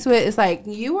business with. It's like,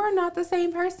 you are not the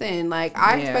same person. Like,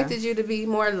 I expected you to be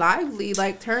more lively,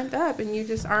 like turned up, and you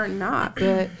just are not.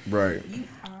 But right,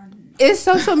 is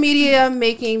social media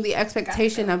making the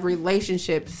expectation of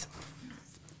relationships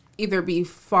either be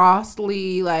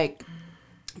falsely like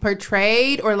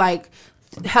portrayed or like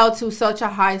held to such a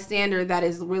high standard that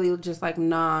is really just like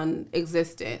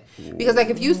non-existent? Because like,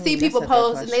 if you see people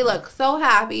post and they look so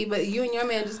happy, but you and your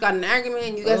man just got in an argument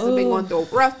and you guys have been going through a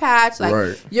rough patch,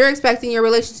 like you're expecting your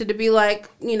relationship to be like,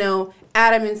 you know,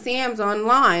 Adam and Sam's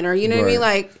online, or you know what I mean?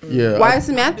 Like, why is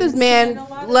Samantha's man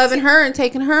loving her and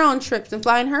taking her on trips and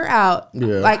flying her out?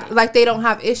 Like they don't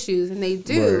have issues, and they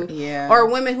do. Or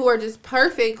women who are just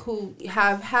perfect, who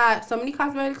have had so many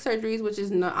cosmetic surgeries, which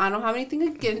is not, I don't have anything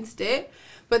against it,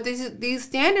 but these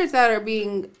standards that are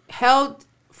being held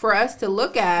for us to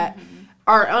look at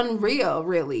are unreal,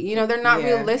 really. You know, they're not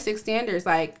realistic standards.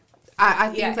 Like, I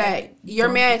think that your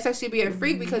man expects you to be a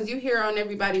freak because you hear on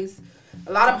everybody's,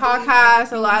 a lot of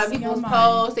podcasts, a lot of people's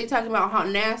posts, they talking about how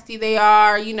nasty they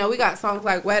are. You know, we got songs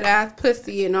like Wet Ass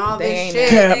Pussy and all this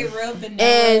shit. They real vanilla.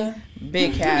 And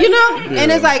big cat. You know,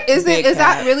 and it's like, is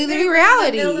that really the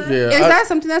reality? Is that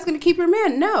something that's going to keep your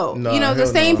man? No. You know, the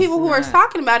same people who are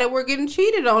talking about it were getting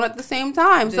cheated on at the same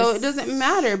time. So it doesn't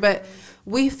matter. But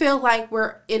we feel like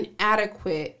we're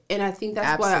inadequate. And I think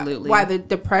that's why the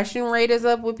depression rate is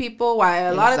up with people, why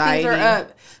a lot of things are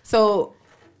up. So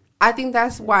I think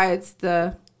that's why it's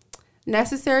the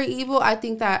necessary evil. I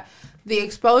think that the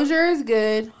exposure is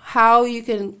good. How you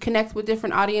can connect with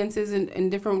different audiences in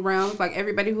different realms, like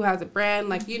everybody who has a brand,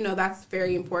 like, you know, that's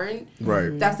very important.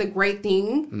 Right. That's a great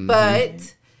thing.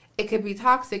 But it could be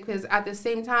toxic because at the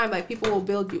same time, like, people will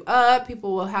build you up,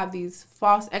 people will have these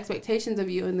false expectations of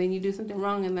you, and then you do something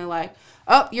wrong and they're like,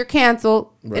 oh, you're canceled.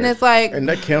 Right. And it's like, and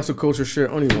that cancel culture shit,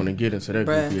 I don't even want to get into that.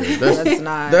 That's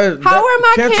not. How am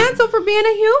I canceled for being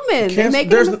a human and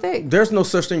making a mistake? There's no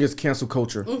such thing as cancel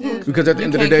culture. Because at the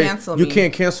end of the day, you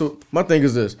can't cancel. My thing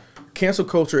is this. Cancel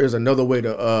culture is another way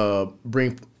to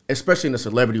bring, especially in the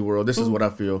celebrity world, this is what I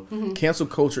feel. Cancel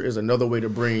culture is another way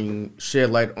to shed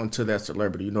light onto that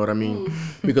celebrity. You know what I mean?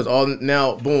 Because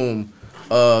boom,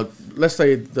 let's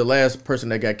say the last person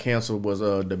that got canceled was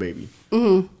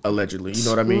DaBaby, allegedly. You know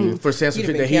what I mean? For saying some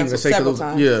shit that he didn't say.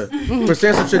 For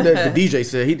saying some shit that the DJ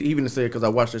said. He even said, because I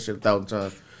watched that shit 1,000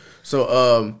 times.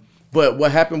 So, but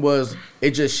what happened was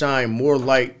it just shined more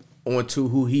light onto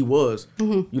who he was.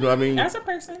 You know what I mean? As a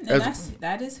person. And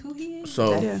that is who he is.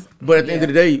 So, but at the end of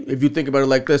the day, if you think about it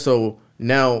like this, so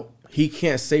now he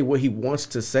can't say what he wants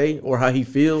to say or how he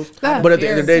feels. But at the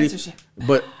end of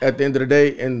the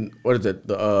day, and what is it?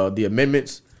 The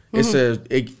amendments, it says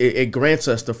it grants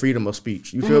us the freedom of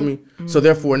speech. You feel me? So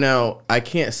therefore now I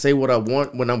can't say what I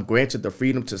want when I'm granted the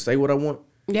freedom to say what I want.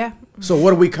 Yeah. So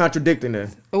what are we contradicting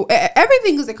then?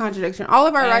 Everything is a contradiction. All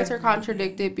of our rights are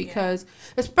contradicted because,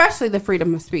 especially the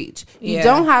freedom of speech. You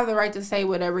don't have the right to say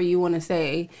whatever you want to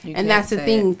say. And that's the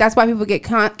thing. That's why people get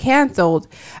canceled.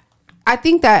 I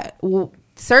think that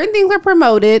certain things are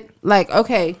promoted. Like,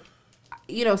 okay,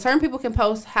 certain people can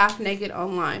post half naked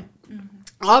online.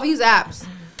 All these apps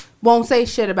won't say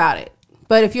shit about it.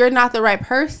 But if you're not the right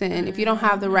person, if you don't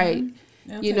have the right,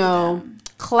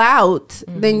 clout,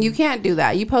 then you can't do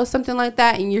that. You post something like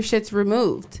that and your shit's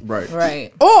removed.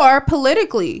 Right. Or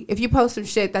politically, if you post some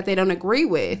shit that they don't agree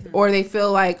with, or they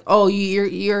feel like, oh,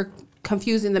 you're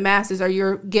confusing the masses, or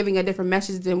you're giving a different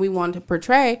message than we want to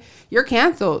portray, you're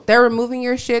canceled. They're removing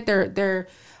your shit. They're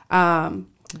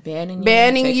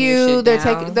banning you.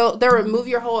 They'll remove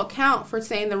your whole account for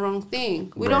saying the wrong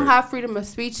thing. We don't have freedom of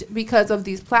speech because of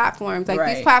these platforms. Like,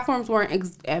 these platforms weren't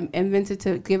invented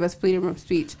to give us freedom of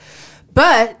speech.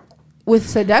 But with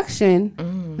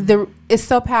seduction, it's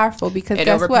so powerful because it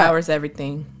overpowers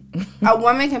everything. A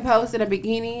woman can post in a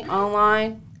bikini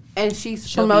online and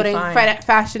she's promoting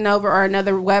Fashion Nova or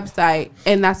another website,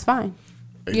 and that's fine.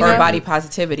 Or body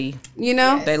positivity.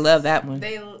 They love that one.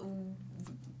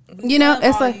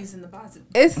 It's like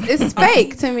it's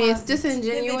fake to me. It's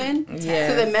disingenuous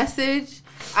to the message.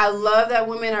 I love that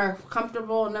women are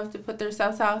comfortable enough to put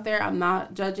themselves out there. I'm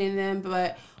not judging them,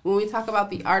 but when we talk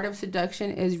about the art of seduction,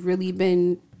 it's really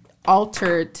been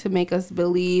altered to make us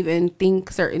believe and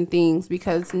think certain things.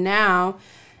 Because now,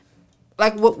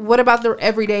 like, what about the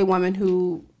everyday woman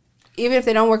who, even if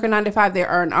they don't work a 9 to 5, they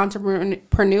are an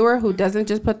entrepreneur who doesn't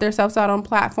just put themselves out on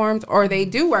platforms, or they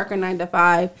do work a 9 to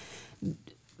 5.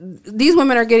 These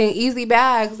women are getting easy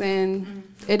bags and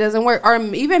it doesn't work. Or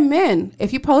even men,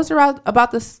 if you post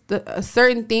about a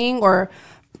certain thing or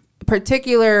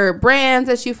particular brands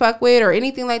that you fuck with or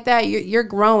anything like that, you're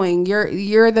growing.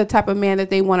 You're the type of man that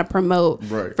they want to promote,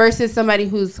 versus somebody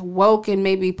who's woke and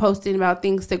maybe posting about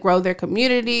things to grow their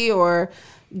community or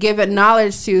give it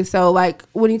knowledge to. So, like,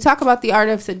 when you talk about the art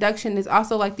of seduction, it's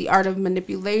also like the art of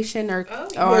manipulation or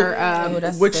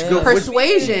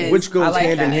persuasion, which goes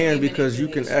hand in hand, because you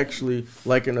can actually,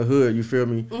 like in the hood, you feel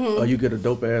me? You get a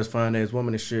dope ass, fine ass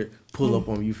woman and shit, pull up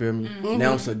on me, you feel me?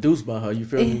 Now I'm seduced by her, you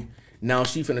feel me? Now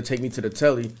she finna take me to the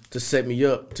telly to set me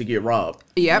up to get robbed.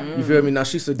 Yep. You feel me? Now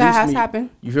she seduced that has me. Happened.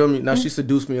 You feel me? Now she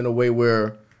seduced me in a way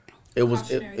where it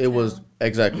was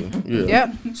exactly. Yeah.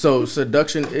 Yep. So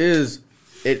seduction is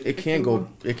it can go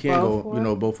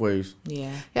both ways.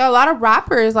 Yeah. Yeah, a lot of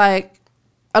rappers, like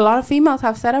a lot of females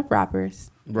have set up rappers.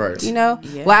 Right.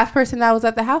 Last person that was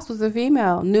at the house was a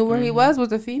female. Knew where he was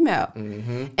a female.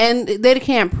 And they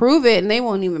can't prove it, and they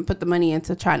won't even put the money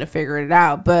into trying to figure it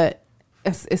out, but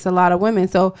it's a lot of women.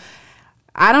 So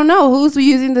I don't know who's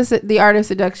using the art of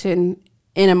seduction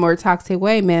in a more toxic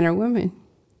way, men or women.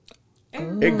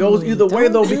 It goes either way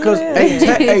though, because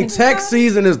tax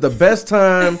season is the best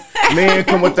time men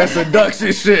come with that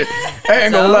seduction shit. I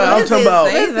ain't gonna lie, I'm talking about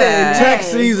tax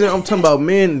season. I'm talking about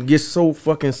men get so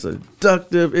fucking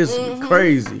seductive. It's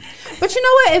crazy. But you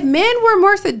know what? If men were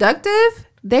more seductive,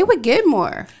 they would get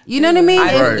more. You know what I mean?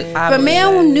 If a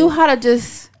man knew how to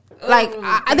just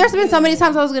there's been so many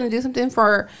times I was gonna do something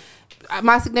for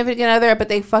my significant other, but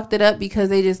they fucked it up because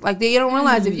they just they don't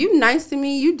realize if you nice to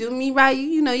me, you do me right,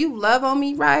 you love on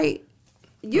me right,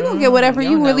 you gonna get whatever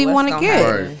you really want to get.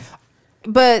 Right.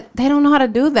 But they don't know how to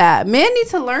do that. Men need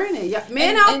to learn it.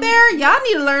 Men out there, y'all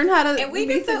need to learn how to. And we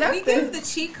give the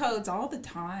cheat codes all the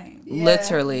time. Yeah.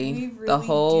 Literally, really the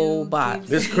whole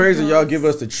box. It's crazy. Y'all give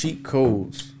us the cheat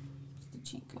codes.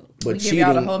 But We give cheating.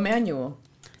 y'all the whole manual.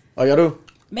 Oh, y'all do?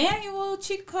 Manual,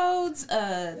 cheat codes,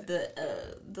 the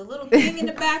little thing in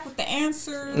the back with the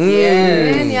answers.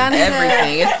 Yeah, Man, y'all need to-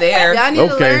 everything. It's there. Y'all need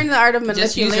to Okay. learn the art of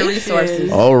Just manipulation. use your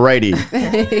resources. Alrighty.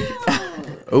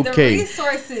 The Okay.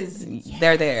 resources.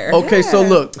 They're there. Okay, so Yeah.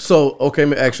 look. Okay,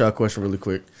 let me ask y'all a question really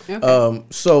quick. Okay.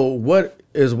 So what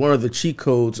is one of the cheat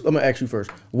codes? Let me ask you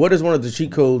first. What is one of the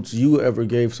cheat codes you ever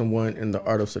gave someone in the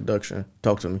art of seduction?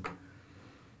 Talk to me.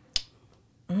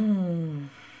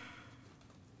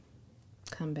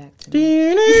 Come back to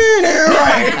me.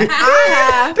 I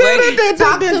have. Wait.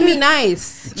 Talk to me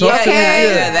nice. Talk to me,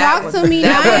 that Talk was- to me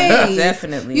that was nice.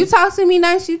 definitely. You talk to me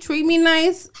nice. You treat me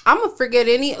nice. I'm gonna forget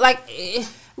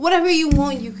whatever you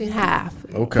want, you can have.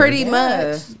 Okay. Pretty Yeah.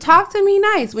 much. Talk to me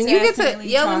nice. When you get to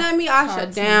Definitely yelling at me, I talk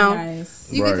shut to me down. nice.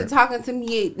 You get Right. to talking to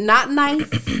me not nice.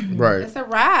 Right. It's a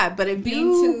wrap. But if Being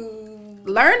you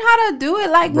too. learn how to do it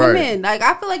like Right. women, like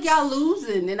I feel like y'all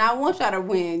losing, and I want y'all to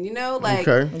win. You know, like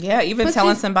Okay. Yeah, even But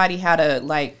telling you- somebody how to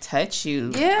like touch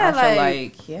you. Yeah, I feel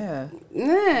like- yeah,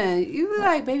 yeah, you be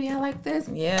like, baby, I like this.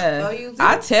 yeah. Oh, you do?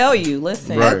 I tell you,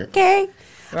 listen, Right. Okay.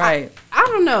 right. I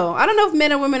don't know. I don't know if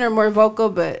men and women are more vocal,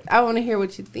 but I want to hear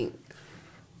what you think.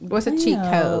 What's a cheat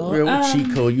code? Real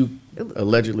cheat code you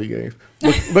allegedly gave.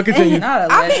 But continue. Not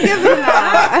a I be legend. giving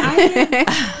that.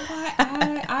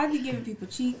 I be giving people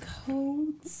cheat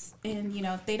codes, and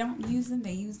if they don't use them,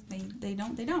 they use they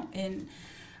don't, and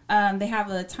they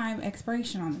have a time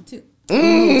expiration on them too.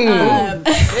 Oh,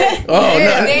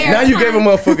 they're now you gave a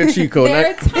motherfucking cheat code.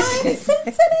 They're Now- time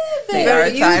sensitive. They Better are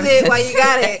use time it while you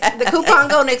got it. The coupon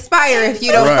gonna expire if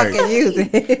you don't Right. fucking use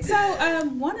it. So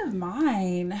one of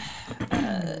mine,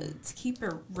 to keep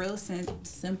it real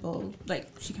simple, like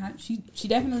she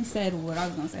definitely said what I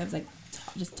was gonna say. I was like,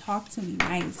 just talk to me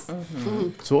nice.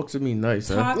 Talk to me nice,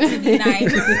 huh? Talk to me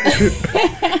nice.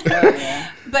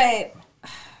 But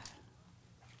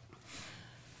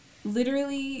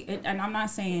literally, and I'm not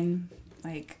saying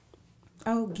like,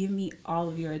 oh, give me all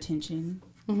of your attention.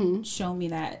 Show me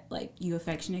that like you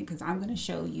affectionate, because I'm gonna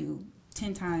show you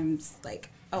 10 times like,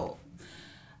 oh,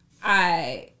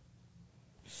 I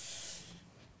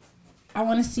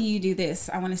want to see you do this.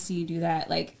 I want to see you do that.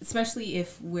 Like, especially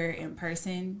if we're in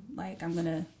person, like I'm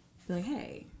gonna be like,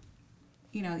 hey,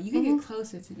 you can get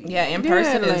closer to me. Yeah, in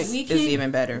person like, is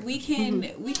even better. We can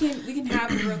have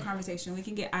a real conversation. We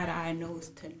can get eye to eye,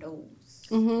 nose to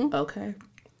nose. Okay.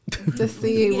 To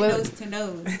see Get what. nose to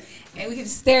nose, and we can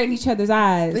just stare in each other's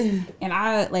eyes. And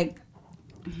I'm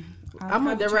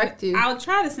gonna direct you. I'll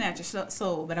try to snatch your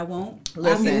soul, but I won't.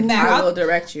 Listen, I will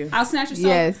direct you. I'll snatch your soul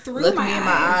Yes. through Look my me in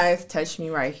my eyes, touch me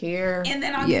right here. and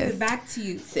then I'll Yes. give it back to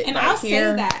you. Sit And right I'll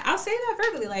here. say that. I'll say that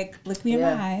verbally, like, look me in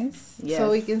Yeah. my eyes. Yes.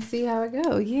 So we can see how it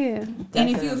go. Yeah, And if you're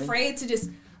Definitely. afraid to just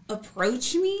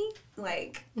approach me,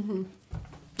 like,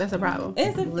 that's a problem.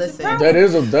 it's a Listen. problem. That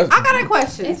is that's I got a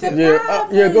question. It's a yeah,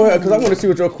 problem. yeah. Go ahead, because I want to see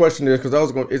what your question is. Because I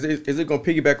was going, is it going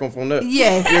to piggyback on from that?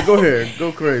 Yes. Yeah, go ahead,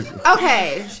 go crazy.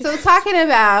 Okay, so talking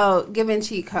about giving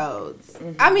cheat codes.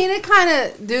 I mean, it kind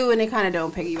of do and it kind of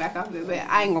don't piggyback off of it, but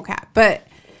I ain't gonna cap. But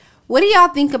what do y'all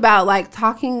think about like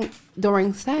talking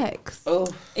during sex? Oh,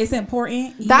 It's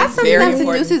important. That's something very that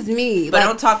important. seduces me. but Like,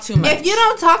 don't talk too much. if you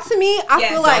don't talk to me, I Yes,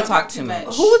 feel don't like don't talk too much.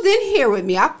 who's in here with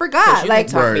me? I forgot. You Like,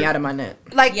 can talk me Right. out of my net.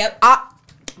 like Yep. I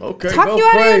Okay, talk go you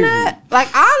out of crazy. your nut. Like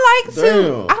I like to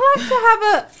Damn.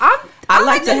 I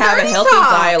like to have a dirty healthy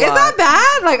dialogue. Is that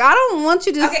bad? Like I don't want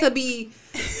you just Okay. to be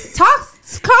talk.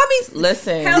 Call me.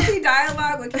 Listen, Healthy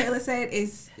dialogue, what Kayla said,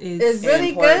 is It's really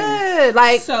important. good.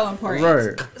 Like so important.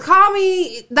 Right. call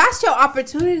me. That's your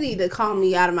opportunity to call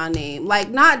me out of my name. Like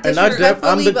not And I def-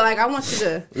 I'm disrespectfully, the- but like I want you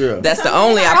to Yeah. that's the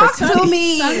only talk opportunity. to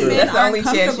me. Some men That's the aren't only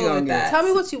chance comfortable you gonna with get. that. Tell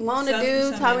me what you want to Some- do.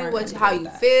 some Tell men me aren't how comfortable you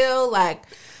with that. feel. Like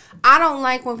I don't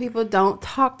like when people don't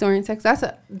talk during sex.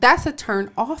 That's a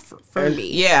turn off for And- me.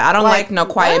 Yeah, I don't Like, like no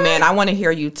quiet what? man. I want to hear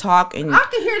you talk, and I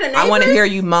can hear the neighbors. I want to hear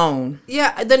you moan.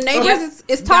 Yeah, the neighbors Yep.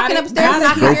 is talking Got it. upstairs. And I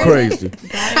Got can Go it. hear crazy.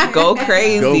 Go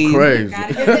crazy. Go crazy.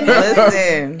 Gotta get the name.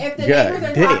 Listen, If the God neighbors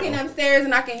are damn. talking upstairs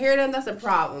and I can hear them, that's a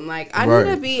problem. Like I Right.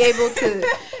 need to be able to.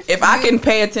 if I can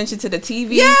pay attention to the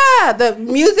TV, Yeah, the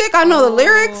music, I know the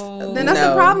lyrics. Then that's a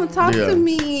No. problem. Talk Yeah. to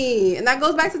me, and that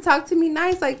goes back to talk to me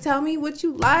nice. Like tell me what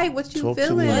you like, what you Talk to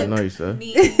feeling. me nice, huh?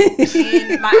 Me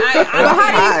and my eye. But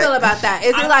how do I- you feel about that?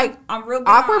 Is it like I'm real good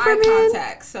awkward on for eye men?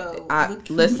 contact, so I-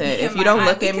 listen, me if and you my don't eye,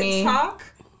 look we at can me, talk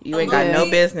you ain't got Yeah. no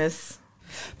business.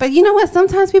 But you know what?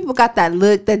 Sometimes people got that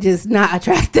look that just not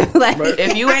attractive. Like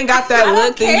if you ain't got that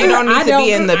look, then you don't need to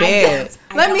be in the bed.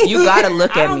 You gotta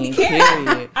look at me. Period.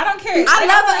 I don't care. I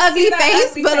love an ugly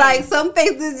face, but like some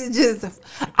faces is just,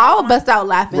 I'll bust out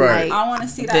laughing. Right. Like I want to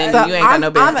see that. Then so you ain't got no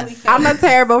business. I'm a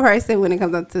terrible person when it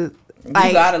comes up to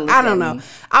like gotta look I don't at know. me.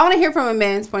 I want to hear from a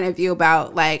man's point of view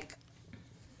about like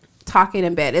talking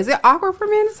in bed. Is it awkward for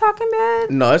men to talk in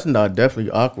bed? No, it's not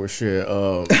definitely awkward shit.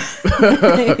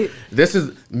 This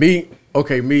is me.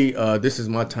 Okay, me. This is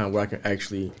my time where I can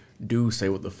actually say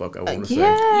what the fuck I want to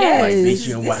Yes. say. Like, This bitch,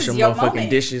 you is- can wash this them is your motherfucking moment.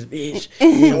 dishes, bitch.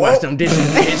 You can wash them dishes,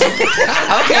 bitch.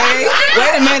 Okay,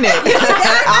 wait a minute.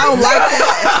 I don't like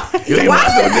that. You can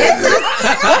wash them dishes.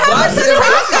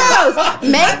 Tacos.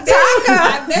 Make tacos.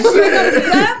 That shit gonna be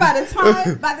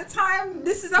done by the time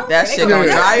this is over. That They shit gonna gonna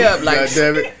be dry done. up like God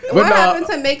damn it. But What no, happened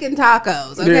to making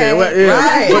tacos? Okay. yeah,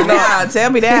 right. but no, Nah, tell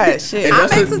me that shit. And I'll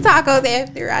that's make a- some tacos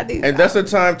after I do. and that's a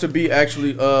time to be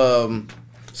actually.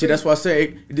 See, that's why I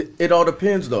say it all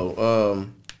depends though.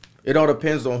 It all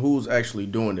depends on who's actually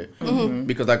doing it.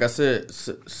 Because like I said,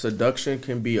 seduction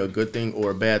can be a good thing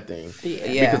or a bad thing.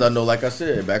 Yeah. Because I know, like I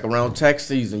said, back around tax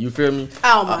season, you feel me?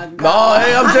 Oh my god. No,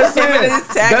 hey, I'm just saying.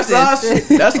 It's taxes.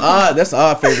 That's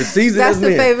our favorite season. That's as the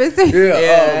men. favorite season. Yeah.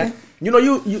 Yeah. You know,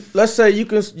 you let's say you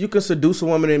can seduce a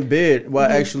woman in bed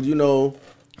while actually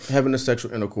having a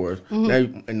sexual intercourse.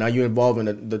 Now you involved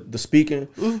in the speaking.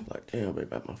 Like, damn,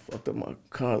 babe, I fucked up my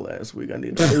car last week. I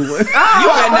need a new one. You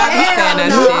better not be saying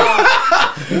that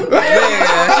shit.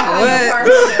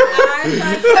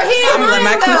 So I'm like,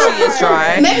 my coochie is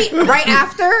dry. Maybe right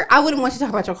after, I wouldn't want you to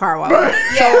talk about your car while.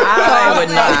 I would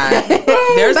not.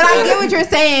 There's But I get what you're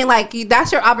saying. Like,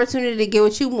 that's your opportunity to get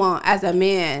what you want as a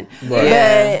man. Right.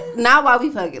 Yeah. But not while we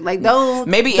fucking. Like, don't.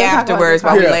 Maybe don't talk about afterwards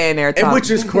your while car. we laying there And talking. which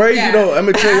is crazy though. I'm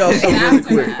gonna tell y'all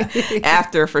something really quick.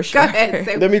 After for Go sure. ahead.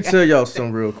 Say Let me tell y'all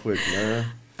something real quick, man.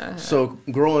 So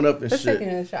growing up and Let's shit. take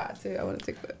a shot too. I want to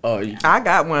take that. Oh, I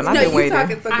got one. I've No, been you waiting.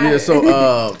 talking so yeah. good.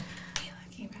 So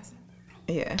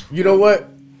Yeah. you know what?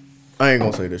 I ain't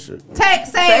gonna say this shit. Say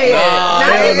it.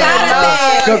 Now you gotta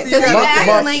say it. Because you're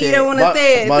acting like you don't want to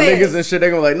say it. My Say niggas it. and shit, they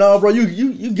gonna be like, no, bro,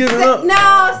 you giving up.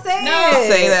 No, say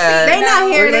it. Say that. They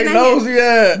not here. Where They they not here. nosy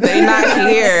at? They not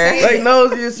here. They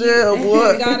nosy as hell, You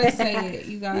boy. gotta say it.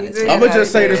 You gotta say it. I'm gonna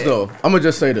just say this though. I'm gonna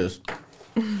just say this.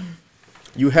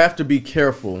 You have to be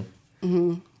careful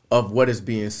of what is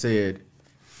being said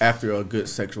after a good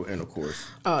sexual intercourse.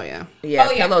 Oh yeah. Yeah,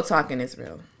 Oh, yeah. pillow talking is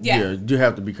real. Yeah. You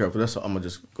have to be careful. That's all. I'm gonna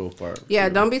just go for it. Yeah,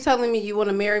 don't be telling me you want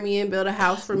to marry me and build a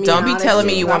house for me. Don't and be all that telling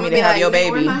me shit. you want I'ma me to be have your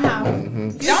 "Nigga, where baby." my house?"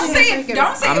 Don't say it.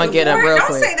 Don't say I'ma it get up before. real Don't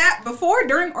quick. say that before,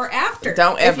 during, or after.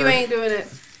 Don't If you ever. ain't doing it,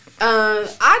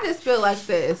 I just feel like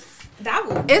this. That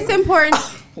will. It's important.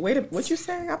 Wait, what you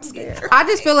say? I'm scared. I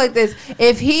just feel like this.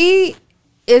 If he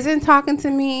isn't talking to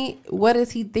me, what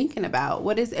is he thinking about?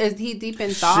 What is he deep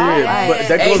in thought? Shit, Like, but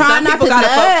that Hey, goes. trying some not people to gotta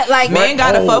nut. Like, Men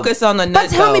gotta Oh. focus on the nut. but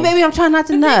tell me, though. baby, I'm trying not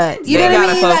to nut. You They know what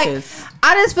I gotta mean? focus. Like,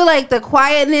 I just feel like the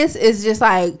quietness is just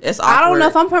like It's I don't know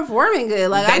if awkward. I'm performing good.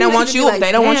 Like They I don't need want to be you- Like,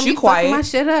 they don't want "Damn, you fucking quiet." my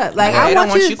shit up. Like They I don't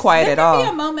want you to- quiet There at can be a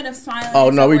all. moment of silence.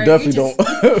 Oh, no, we where definitely you just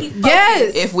don't. keep Yes.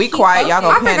 focused. If we Keep quiet, y'all focused.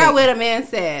 gonna I forgot panic. what a man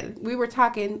said. We were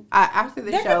talking after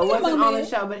the There show. could be a Wasn't on the moment.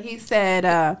 show, but he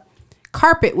said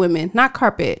carpet women, not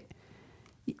carpet.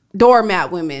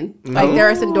 Doormat women. Like there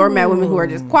are some doormat women who are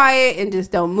just quiet and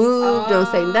just don't move, don't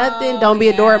say nothing, don't be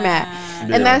a doormat.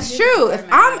 Yeah. And that's true. If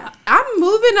I'm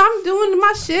moving, I'm doing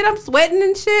my shit, I'm sweating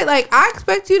and shit. Like I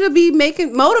expect you to be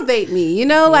motivate me. You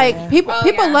know, like people Oh,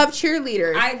 people yeah. love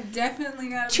cheerleaders. I definitely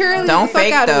got Cheerlead Don't the fuck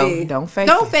fake, out of though. me. Don't fake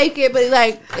Don't it. fake it, but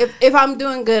like if I'm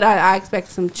doing good, I expect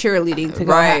some cheerleading to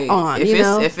go Right. on. If You it's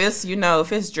know?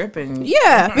 if it's dripping.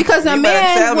 Yeah, because a You better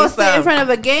man tell me will sit in something. front of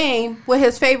a game with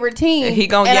his favorite team. He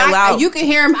gonna and yell out. You can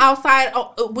hear him outside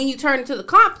when you turn into the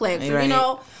complex, or, Right. you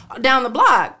know, down the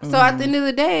block. So at the end of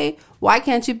the day, why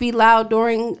can't you be loud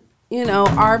during, you know,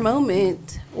 our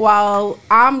moment while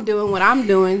I'm doing what I'm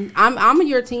doing? I'm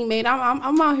your teammate.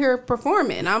 I'm out here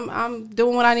performing. I'm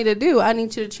doing what I need to do. I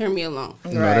need you to cheer me along.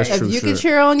 No, that's If true you can shit.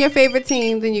 cheer on your favorite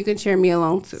team, then you can cheer me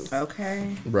along too.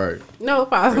 Okay. Right. No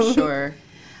problem. For sure.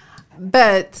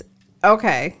 But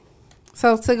okay,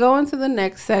 so to go into the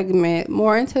next segment,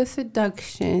 more into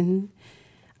seduction.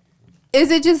 Is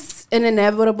it just an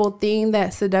inevitable thing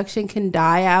that seduction can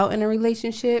die out in a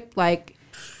relationship? Like,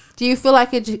 do you feel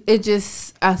like it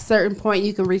just a certain point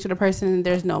you can reach with a person and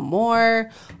there's no more,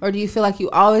 or do you feel like you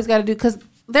always got to do? Because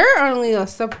there are only a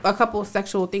couple of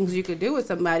sexual things you could do with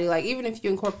somebody. Like even if you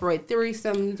incorporate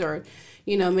threesomes or,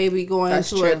 you know, maybe going That's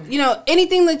to true. you know,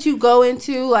 anything that you go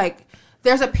into, like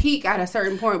there's a peak at a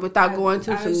certain point without going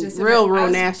to some real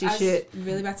nasty shit.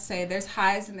 Really about to say there's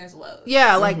highs and there's lows.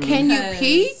 Yeah, like can you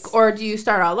peak or do you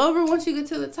start all over once you get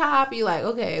to the top? You're like,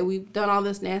 okay, we've done all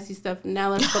this nasty stuff. Now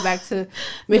let's go back to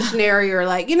missionary or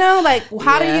like, you know, like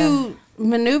how do you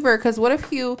maneuver? Because what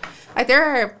if you like there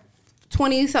are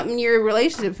 20-something year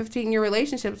relationship, 15-year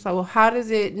relationships. So how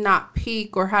does it not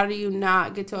peak or how do you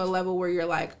not get to a level where you're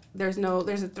like, there's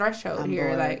a threshold here.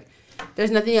 Bored. Like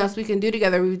there's nothing else we can do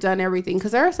together. We've done everything.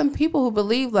 Because there are some people who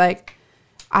believe like,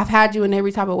 I've had you in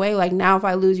every type of way. Like now if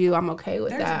I lose you, I'm okay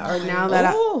with that. Or now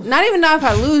that not even now if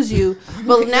I lose you,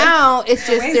 but now it's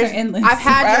just, I've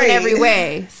had you in every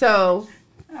way. So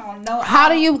how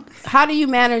do you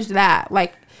manage that?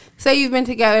 Like say you've been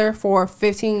together for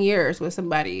 15 years with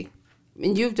somebody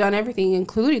and you've done everything,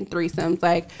 including threesomes.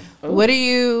 Like, what do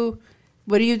you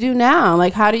do now?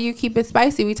 Like, how do you keep it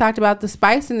spicy? We talked about the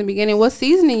spice in the beginning. What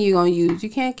seasoning you gonna use?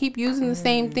 You can't keep using the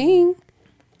same thing.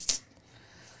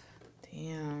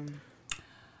 Damn.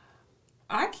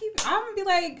 I'm gonna be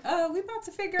like, we about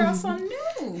to figure out something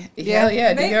new.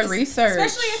 Yeah. Do your research.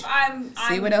 Especially if I'm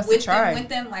see what else to try with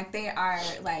them. Like they are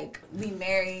like we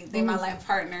married. They my life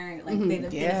partner. Like they the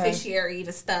beneficiary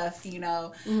to stuff. You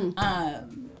know.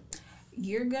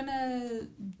 You're gonna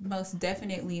most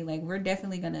definitely we're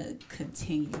definitely gonna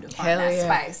continue to find that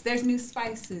spice. There's new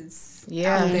spices.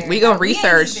 Yeah, we gonna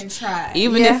research.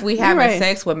 Even if we having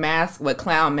sex with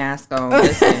clown mask on,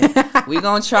 listen, we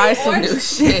gonna try some new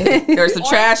shit. There's some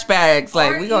trash bags.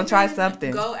 Like we gonna try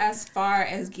something. Go as far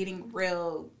as getting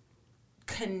real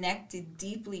connected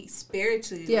deeply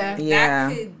spiritually.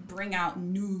 That could bring out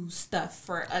new stuff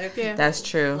for other people. That's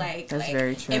true. That's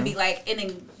very true. And be like, and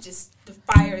then just the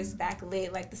fire is back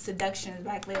lit, like the seduction is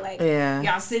back lit, like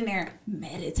y'all sitting there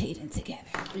meditating together.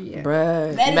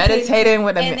 Bruh. Meditating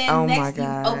with and then oh next my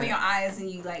God. You open your eyes and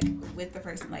you like with the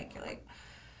person, like you're like,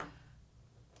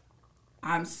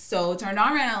 I'm so turned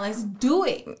on right now. Let's do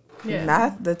it. Yeah.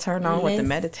 Not the turn on with the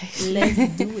meditation. Let's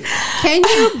do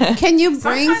it. Can you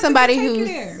bring somebody who's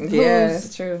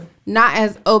it's true, not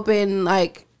as open?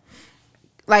 Like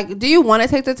do you want to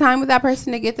take the time with that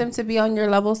person to get them to be on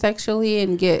your level sexually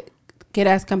and get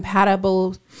as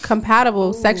compatible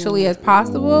sexually as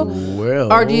possible?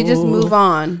 Well, or do you just move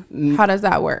on? How does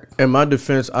that work? In my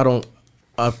defense, I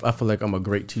feel like I'm a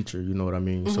great teacher. You know what I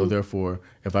mean? So therefore,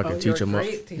 if I can teach them,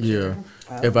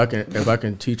 if I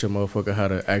can teach a motherfucker how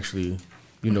to actually,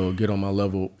 you know, get on my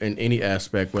level in any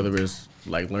aspect, whether it's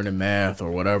like learning math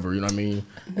or whatever, you know what I mean?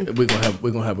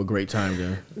 We're gonna have a great time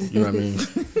there. You know what I mean?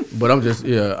 But I'm just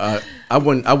I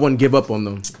wouldn't give up on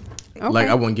them. Okay. Like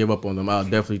I wouldn't give up on them. I'll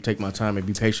definitely take my time and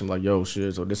be patient. Like, yo,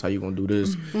 shit, so this how you gonna do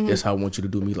this? This how I want you to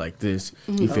do me like this.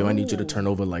 You feel? I need you to turn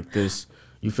over like this.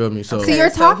 You feel me? So you're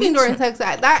talking during sex.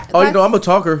 That you know, I'm a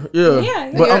talker.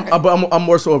 Yeah. But I'm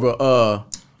more so of a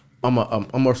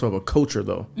I'm more so of a coacher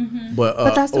though.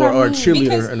 But that's or a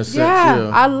cheerleader in a sense. Yeah,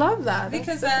 I love that.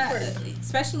 Because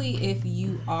especially if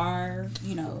you are,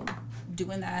 you know,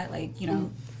 doing that, like, you know,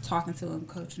 talking to them,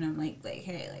 coaching them, like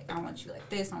hey, like I want you like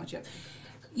this, I want you.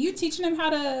 You teaching them how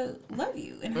to love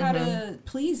you and how to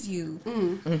please you.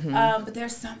 But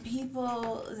there's some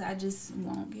people that just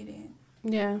won't get in.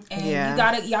 Yeah.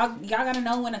 And y'all gotta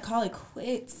know when to call it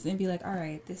quits and be like, all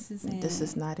right, this is not it. This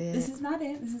is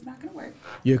not gonna work.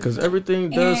 Yeah, because everything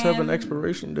does have an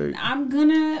expiration date.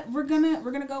 We're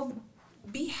gonna go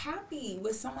be happy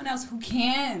with someone else who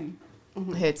can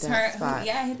hit that spot.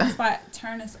 Hit the spot,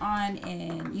 turn us on,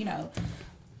 and you know,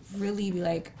 really be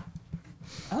like,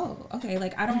 oh, okay,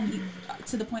 like I don't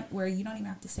to the point where you don't even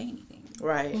have to say anything.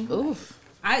 Right. Oof.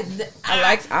 I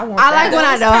like when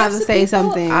I don't have to say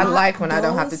something. I like when I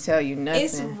don't have to tell you nothing.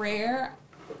 It's rare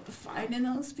finding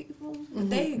those people, but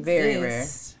they exist. Very rare.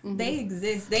 They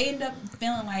exist. They end up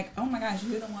feeling like, oh my gosh,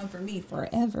 you're the one for me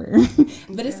forever.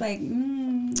 But it's like,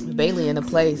 Bailey in a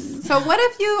place. So what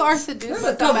if you are seduced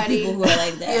with somebody? Who are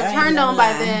like that. You're turned on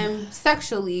by them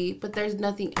sexually, but there's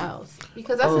nothing else.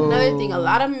 Because that's another thing. A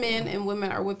lot of men and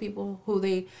women are with people who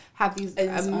they have these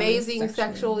amazing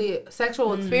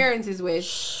sexual experiences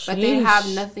with, but they have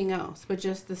nothing else but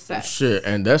just the sex. Shit,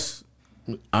 and that's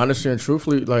honestly and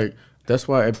truthfully, like, that's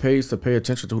why it pays to pay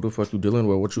attention to who the fuck you dealing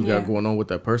with, what you got going on with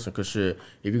that person. Cause shit,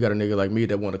 if you got a nigga like me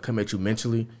that want to come at you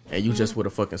mentally and you just with a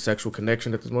fucking sexual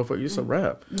connection at this motherfucker, it's a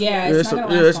wrap. Yeah, it's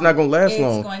not gonna last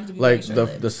long. Going to be like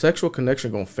the sexual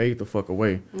connection gonna fade the fuck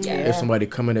away. Yeah. If somebody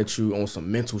coming at you on some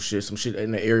mental shit, some shit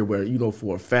in the area where you know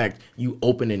for a fact you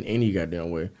open in any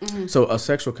goddamn way. So a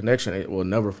sexual connection, it will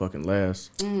never fucking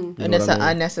last. And it's an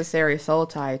unnecessary soul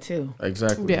tie too.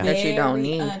 Exactly. Yeah. That you don't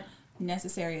need.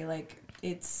 Unnecessary, like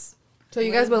it's. So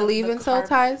you guys believe in soul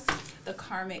ties? The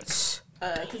karmic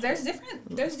because there's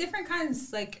different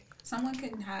kinds. Like someone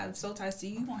can have soul ties to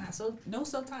you, you won't have no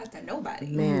soul ties to nobody.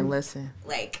 Man, listen.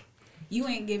 Like you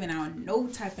ain't giving out no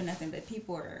type of nothing, but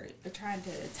people are trying to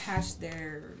attach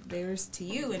theirs to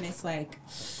you, and it's like.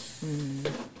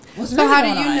 What's So really how do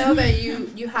going you on? know that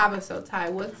you have a soul tie?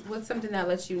 What's something that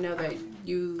lets you know that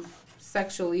you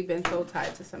sexually been soul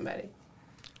tied to somebody?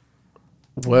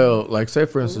 Well, like say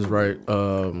for instance, right?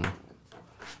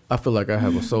 I feel like I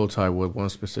have a soul tie with one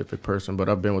specific person, but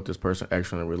I've been with this person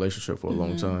actually in a relationship for a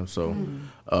long time. So,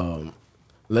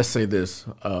 let's say this,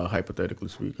 hypothetically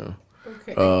speaking.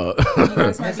 Okay. You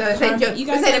guys might be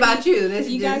this ain't about you.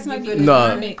 You guys might be No.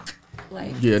 karmic.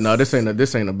 Like Yeah, no, this ain't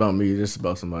about me. This is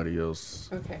about somebody else,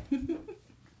 Okay.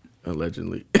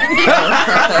 allegedly.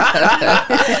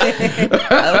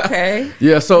 Okay.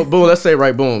 Yeah, so boom, let's say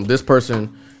right, boom, this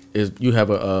person is you have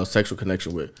a sexual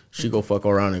connection with. She go fuck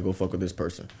around and go fuck with this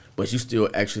person, but you still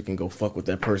actually can go fuck with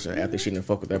that person after she didn't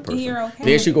fuck with that person. You're okay.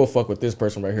 Then she go fuck with this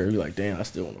person right here. You're like, damn, I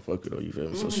still want to fuck you though. You feel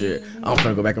me? So shit, I'm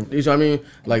trying to go back and you know what I mean?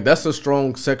 Like that's a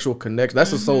strong sexual connection.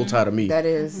 That's a soul tie to me. That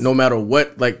is. No matter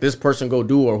what, like this person go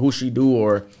do or who she do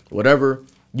or whatever.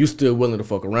 You still willing to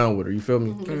fuck around with her, you feel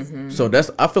me? So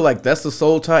I feel like that's the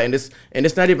soul tie, and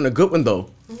it's not even a good one though.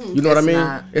 You know what I mean?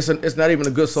 not. It's not even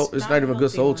a good soul. It's not even a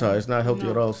good soul tie. one. It's not healthy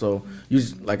at all. So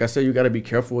like I said, you got to be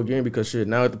careful again because shit.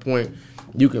 Now at the point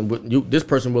this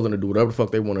person willing to do whatever the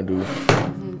fuck they want to do.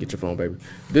 Get your phone, baby.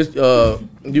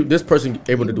 This person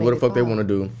able to do whatever the fuck they want to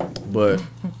do, but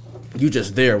you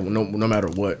just there no matter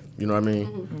what. You know what I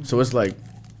mean? So it's like,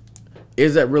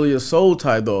 is that really a soul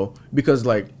tie though? Because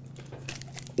like.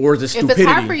 Or is it stupidity? If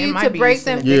it's hard for It you might to be break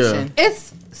some them, addiction.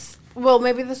 well,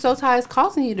 maybe the soul tie is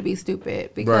causing you to be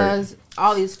stupid because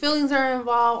all these feelings are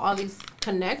involved, all these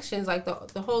connections. Like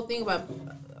the whole thing about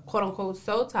quote unquote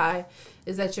soul tie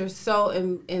is that you're so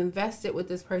invested with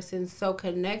this person, so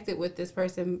connected with this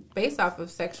person based off of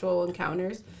sexual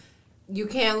encounters. You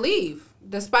can't leave,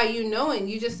 despite you knowing.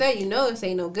 You just say this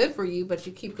ain't no good for you, but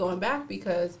you keep going back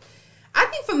because. I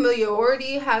think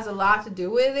familiarity has a lot to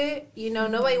do with it. You know,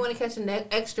 nobody want to catch an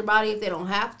extra body if they don't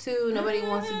have to. Nobody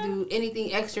wants to do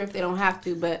anything extra if they don't have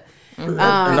to. But and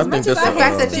I think the that's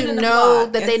fact that you know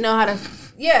that they know how to.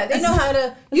 Yeah, they know how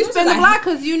to. You spin the block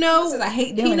because you know. I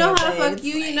hate doing he know it, how to but fuck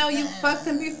you. You know you fucked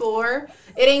him before.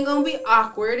 It ain't gonna be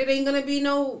awkward. It ain't gonna be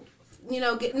no,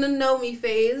 getting to know me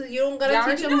phase. You don't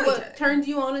gotta teach him what turns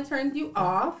you on and turns you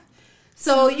off.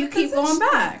 So you keep going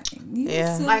back.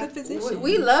 Yeah. Like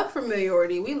we love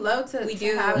familiarity. We love to. We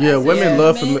do. Have women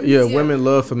love women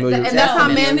love familiarity. And that's how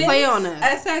men play on us.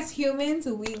 Us as humans,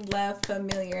 we love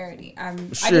familiarity. I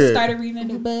just Shit. started reading a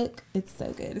new book. It's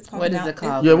so good. It's called. What is it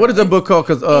called? Yeah, what is that book called?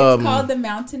 Because It's called The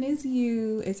Mountain Is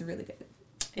You. It's really good.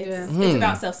 It's Hmm.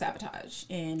 about self-sabotage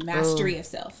and mastery of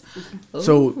self.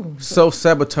 so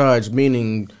self-sabotage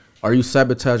meaning, are you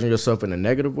sabotaging yourself in a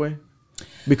negative way?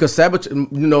 Because sabotage,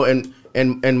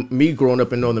 and me growing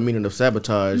up and knowing the meaning of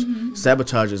sabotage,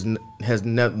 sabotage has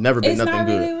never been It's nothing not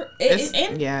good. really.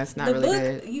 It's not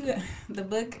really good. The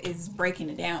book is breaking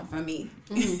it down for me.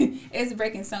 It's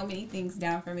breaking so many things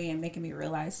down for me and making me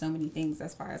realize so many things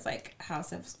as far as like how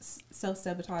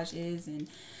self-sabotage is and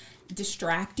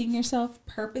distracting yourself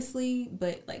purposely,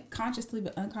 but like consciously,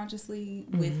 but unconsciously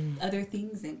with other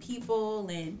things and people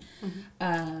and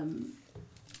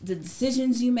the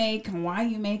decisions you make and why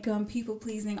you make them, people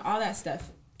pleasing, all that stuff.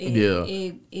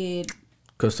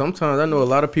 Because sometimes I know a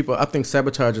lot of people. I think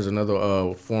sabotage is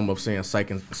another form of saying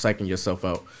psyching yourself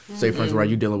out. Say, for instance, right,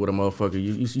 you dealing with a motherfucker,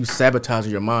 you sabotaging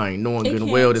your mind, knowing good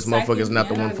and well this motherfucker is not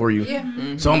the one for you.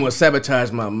 Yeah. So I'm gonna sabotage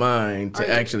my mind to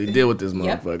actually deal with this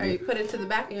motherfucker. Or you put it to the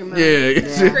back of your mind.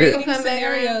 Yeah. creating Come back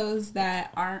scenarios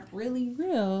that aren't really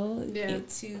real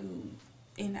to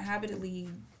inhabitably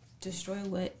destroy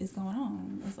what is going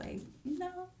on. It's like, no,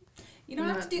 you don't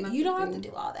have to do. Not You the don't have to thing.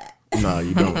 do all that. Nah,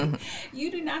 you don't. You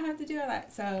do not have to do all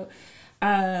that. So,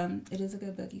 it is a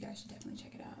good book. You guys should definitely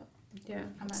check it out. Yeah.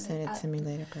 Send it to me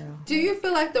later, girl. Do you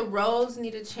feel like the roles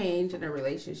need to change in a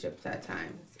relationship at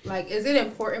times? Like, is it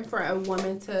important for a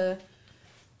woman to,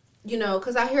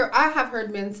 because I have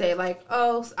heard men say like,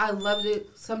 oh, I loved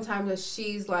it sometimes that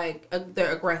she's like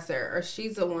the aggressor or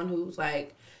she's the one who's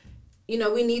like,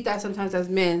 we need that sometimes as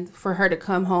men for her to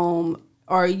come home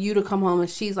or you to come home and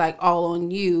she's like all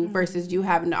on you versus you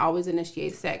having to always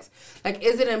initiate sex. Like,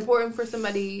 is it important for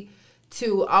somebody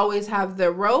to always have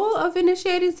the role of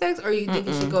initiating sex, or you think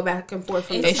it should go back and forth?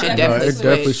 From It the should time?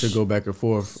 definitely should go back and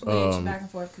forth. Switch back and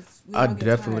forth. 'Cause we I all get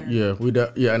definitely,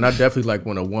 tired. and I definitely like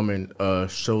when a woman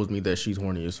shows me that she's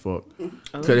horny as fuck,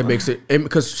 because it makes it,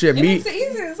 because shit, It me, makes it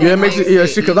easier. yeah, it makes it, yeah,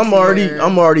 shit, because I'm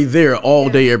already there all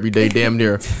day, every day, damn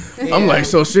near. I'm like,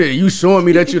 so shit, you showing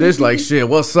me that you this, like, shit,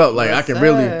 what's up? Like, I can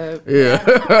really,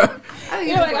 yeah.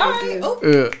 You're like, all right, oh,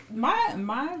 Yeah.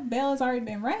 my bell has already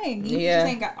been rang. You just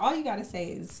ain't got, all you gotta say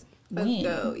is Let's when.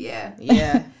 go, yeah.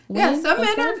 Yeah. Yeah, some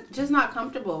men are just not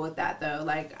comfortable with that, though.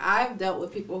 Like, I've dealt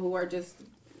with people who are just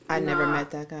I never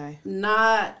met that guy.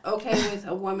 not okay with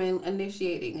a woman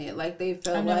initiating it. Like, they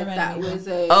feel I've never like met that anyone. was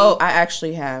a Oh, I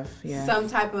actually have. Yeah. some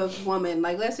type of woman.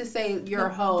 Like, let's just say you're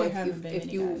a hoe There if haven't been if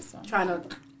any you guys, so. trying to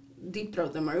deep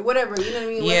throat them or whatever, you know what I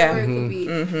mean? Yeah. Whatever it could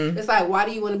be. It's like, why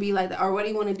do you want to be like that? Or why do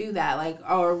you want to do that? Like,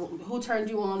 or who turned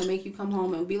you on to make you come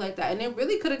home and be like that? And it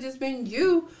really could have just been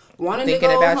you wanting Thinking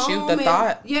to go about you, home the and,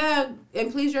 thought. yeah,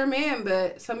 and please your man.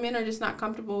 But some men are just not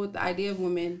comfortable with the idea of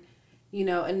women, you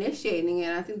know, initiating it.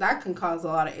 And I think that can cause a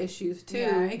lot of issues too.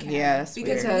 Yeah, it can. Yeah, that's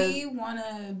because weird. we want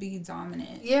to be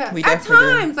dominant. Yeah, We at definitely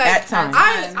do. times, like At times.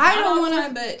 I Not don't all the want time,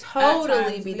 to but at totally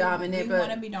times be we dominant, want to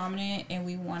but be dominant, and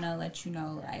we want to let you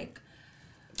know, like.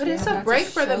 but it's I'm a about break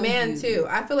to for the show man you. too.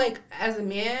 I feel like as a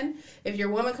man, if your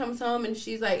woman comes home and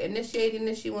she's like initiating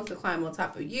this, she wants to climb on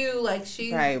top of you, like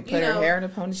she's Right. Put you her know, hair in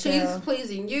a she's ponytail.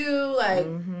 pleasing you, like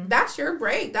that's your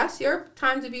break. That's your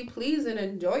time to be pleased and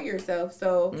enjoy yourself.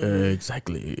 So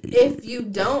Exactly. if you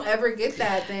don't ever get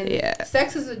that, then Yeah.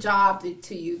 sex is a job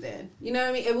to you. Then you know what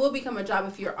I mean. It will become a job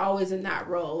if you're always in that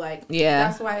role. Like Yeah.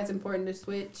 that's why it's important to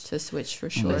switch. To switch for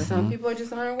sure. But some people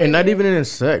just aren't. And not with it. even in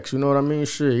sex, you know what I mean?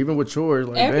 Shit, even with chores,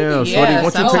 like, Everything. damn, Yeah, shorty, once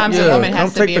you sometimes take, a woman come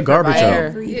has to take be the a garbage provider. out.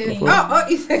 Everything. Yeah. Oh,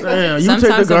 you said Damn, you take the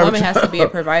Sometimes a garbage woman has to out. be a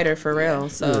provider for real.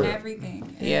 So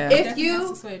Everything. Yeah. It If definitely you- has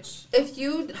to switch. if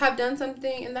you have done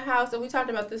something in the house, and we talked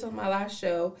about this on my last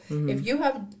show, if you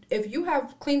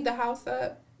have cleaned the house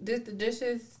up, did the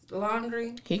dishes,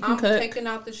 laundry, He can I'm cook. taking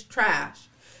out the trash.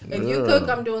 If you Yeah. cook,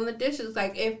 I'm doing the dishes.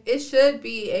 Like if it should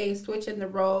be a switch in the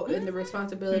role and the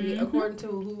responsibility according to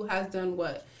who has done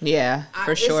what. yeah,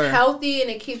 for sure. It's healthy and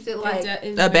it keeps it like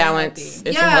A balance. It's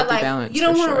a yeah, healthy like balance. you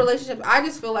don't for want sure. a relationship. I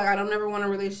just feel like I don't never want a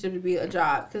relationship to be a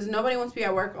job because nobody wants to be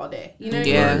at work all day. You know what I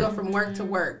Yeah. mean? You go from work to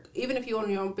work. Even if you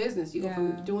own your own business, you go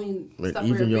from doing Like, stuff for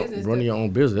even your business. running to, your own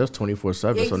business, that's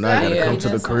 24/7. So now you Exactly. gotta come Yeah. to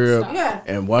the That's crib nonstop. yeah.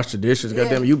 and wash the dishes. Yeah.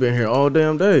 Goddamn, you been here all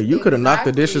damn day. You could have knocked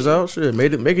the dishes Exactly. out.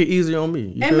 Shit, make it easy on me.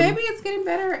 You And feel me? maybe it's getting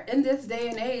better in this day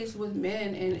and age with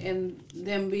men and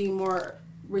them being more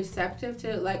receptive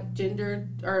to like gender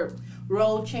or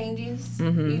role changes,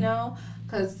 you know?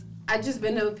 Because I just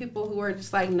been with people who are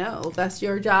just like, no, that's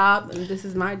your job and this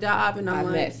is my job. And I'm I've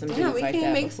like, met some damn, dudes we like can't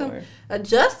that make before. some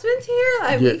adjustments here?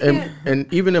 Like, Yeah, we can't.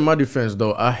 and even in my defense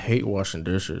though, I hate washing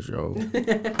dishes, yo. Yeah,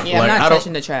 Like, I'm I not don't-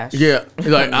 touching the trash. Yeah,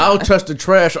 like I'll touch the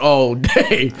trash all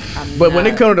day, I'm but when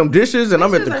it not. comes to them dishes and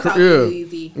I'm at the Dishes are crib, so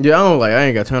easy. yeah, I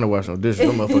ain't got time to wash no dishes.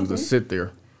 Them motherfuckers just sit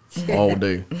there all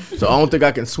day. So I don't think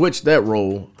I can switch that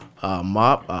role. I'll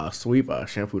mop, I'll sweep, I'll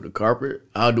shampoo the carpet,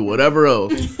 I'll do whatever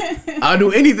else. I'll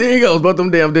do anything else but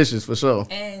them damn dishes for sure.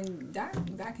 And that can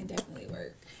definitely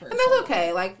work. For And that's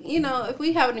okay. Like, you know, if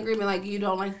we have an agreement, like, you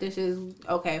don't like dishes,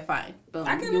 okay, fine. Boom.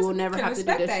 I can You will never can have to do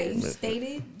respect that. You dishes.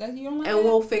 stated that you don't like And that.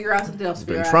 we'll figure out something else to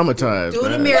Been figure out. traumatized, Do the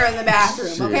man. mirror in the bathroom,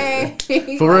 Shit.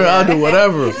 okay? For real, I'll do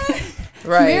whatever. Mirror in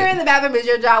Right. the bathroom is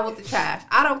your job with the trash.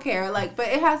 I don't care. Like, but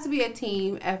it has to be a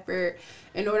team effort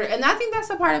in order. And I think that's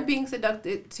a part of being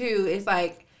seductive too. It's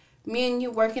like me and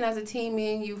you working as a team.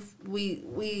 Me and you,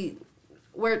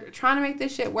 we're trying to make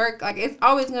this shit work. Like it's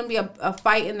always gonna be a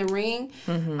fight in the ring.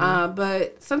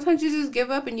 But sometimes you just give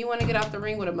up and you want to get out the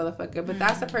ring with a motherfucker. But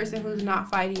that's the person who's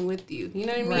not fighting with you. You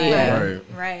know what I mean? Right. Like, Right.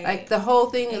 Right. like the whole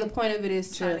thing, the point of it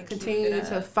is Trying to to keep continue it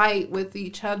to up. fight with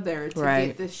each other to Right.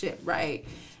 get this shit right.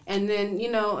 And then, you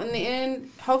know, in the end,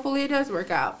 hopefully it does work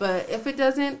out. But if it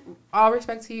doesn't, all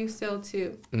respect to you still,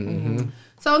 too.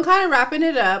 So I'm kind of wrapping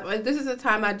it up. Like, this is a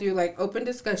time I do, like, open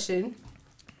discussion.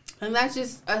 And that's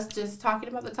just us just talking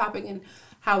about the topic and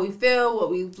how we feel,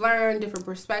 what we've learned, different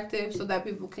perspectives, so that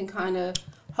people can kind of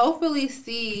hopefully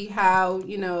see how,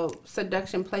 you know,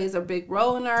 seduction plays a big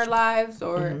role in our lives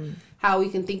or how we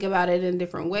can think about it in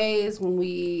different ways when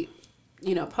we,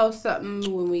 you know, post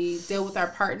something, when we deal with our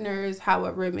partners,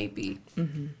 however it may be.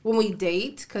 When we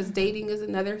date, because dating is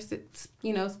another,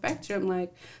 you know, spectrum.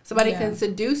 Like, somebody can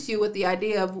seduce you with the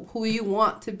idea of who you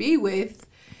want to be with,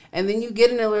 and then you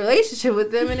get in a relationship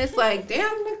with them, and it's like, damn,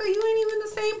 nigga, you ain't even the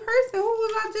same person. Who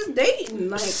was I just dating?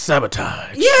 Like,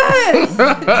 Sabotage. yes! Like,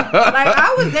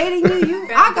 I was dating you.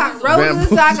 I got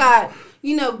roses. I got,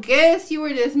 guess you were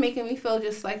just making me feel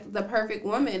just like the perfect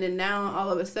woman, and now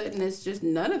all of a sudden it's just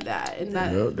none of that. And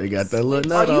that they got that little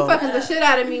nut. You fucking the shit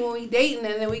out of me when we dating,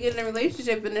 and then we get in a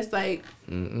relationship, and it's like,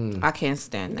 I can't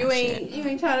stand that. You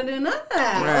ain't trying to do none of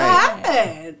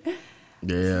that. Right.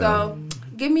 Yeah. So,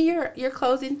 give me your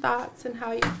closing thoughts and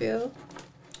how you feel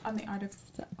on the art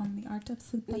of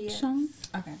seduction. Yes.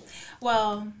 Okay.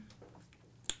 Well,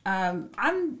 I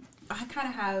kind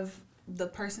of have the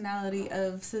personality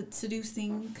of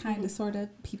seducing, kind of, sort of.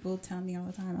 People tell me all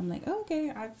the time. I'm like, oh,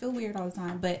 okay, I feel weird all the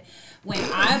time. But when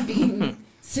I'm being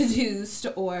seduced,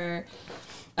 or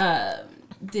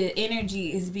the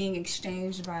energy is being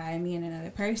exchanged by me and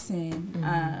another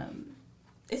person,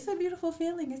 it's a beautiful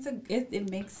feeling. It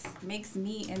makes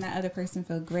me and that other person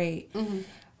feel great.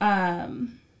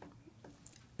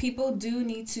 People do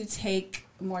need to take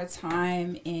more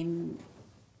time in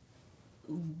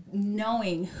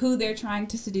knowing who they're trying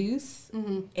to seduce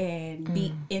and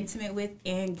be intimate with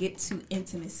and get to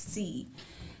intimacy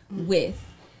with.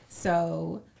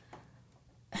 So,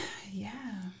 yeah,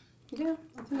 I think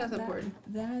that's important.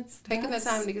 That's taking the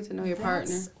time to get to know your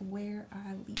partner. That's where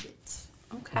I leave it.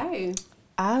 Okay.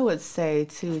 I would say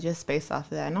too, just based off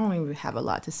of that, I don't even have a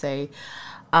lot to say.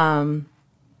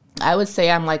 I would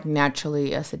say I'm like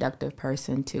naturally a seductive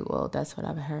person too. Well, that's what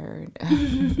I've heard.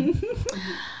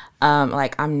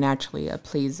 Like I'm naturally a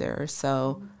pleaser.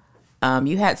 So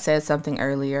you had said something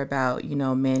earlier about,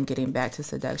 men getting back to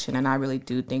seduction. And I really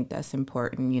do think that's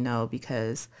important,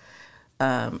 because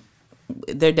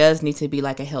there does need to be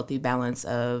like a healthy balance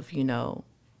of, and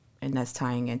that's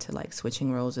tying into like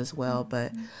switching roles as well.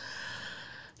 But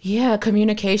yeah,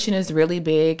 communication is really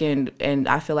big. And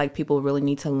I feel like people really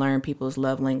need to learn people's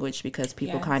love language, because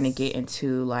people kind of get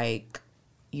into like,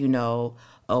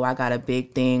 oh, I got a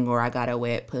big thing, or I got a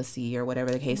wet pussy, or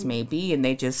whatever the case may be. And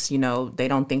they just, they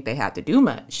don't think they have to do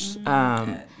much.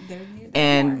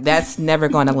 And that's never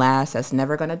going to last. That's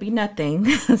never going to be nothing.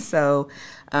 So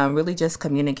really just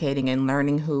communicating and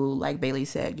learning who, like Bailey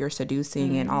said, you're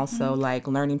seducing, and also like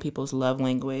learning people's love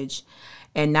language,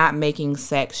 and not making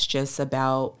sex just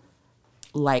about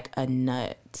like a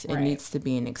nut. It needs to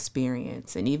be an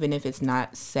experience. And even if it's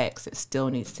not sex, it still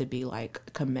needs to be like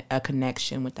a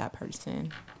connection with that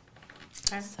person.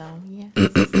 So, yeah.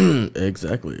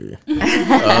 Exactly.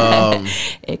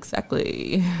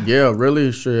 Exactly. Yeah,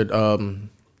 really should.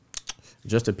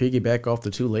 Just to piggyback off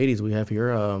the two ladies we have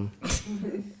here.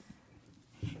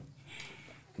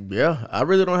 Yeah, I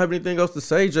really don't have anything else to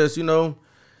say. Just,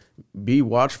 be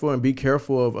watchful and be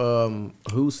careful of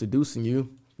who's seducing you.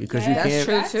 Because you can't.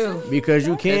 That's true too. Because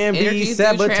you can be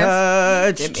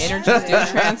sabotaged. Them energies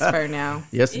do transfer now.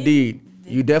 Yes, indeed.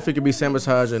 You definitely can be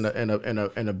sabotaged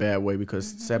in a bad way, because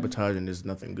sabotaging is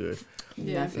nothing good.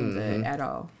 Nothing good at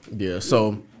all. Yeah.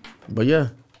 So, but yeah,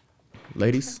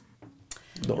 ladies,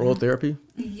 the oral therapy.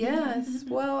 Yes.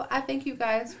 Well, I thank you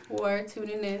guys for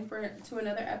tuning in to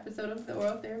another episode of the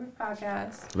Oral Therapy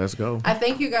Podcast. Let's go. I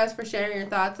thank you guys for sharing your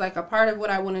thoughts. Like, a part of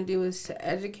what I want to do is to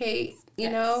educate.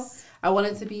 I want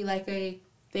it to be like a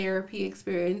therapy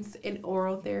experience in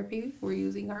oral therapy. We're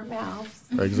using our mouths.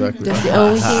 Exactly. That's the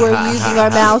only thing we're using our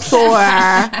mouths for.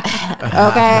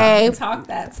 Okay. Talk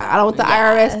that. I don't want the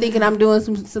IRS thinking I'm doing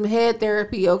some head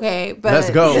therapy. Okay, but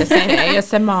let's go. This ain't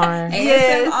ASMR.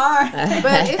 Yes.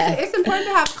 But it's important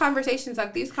to have conversations.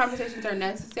 Like, these conversations are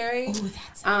necessary.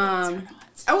 That's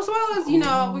as well as,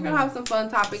 we're gonna have some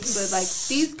fun topics, but like,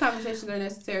 these conversations are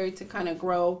necessary to kind of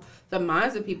grow the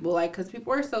minds of people, like, because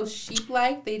people are so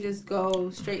sheep-like, they just go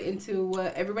straight into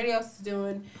what everybody else is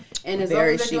doing, and as long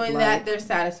as they're doing that, they're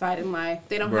satisfied in life.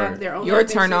 They don't have their own. Your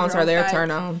turn-ons are their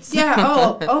turn-ons. Yeah.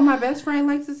 Oh, my best friend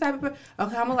likes this type of. Okay, I'm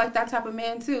gonna like that type of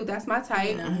man too. That's my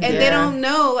type, and they don't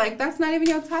know, like, that's not even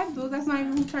your type, dude. That's not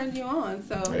even who turns you on.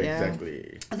 So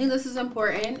exactly. I think this is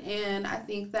important, and I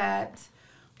think that,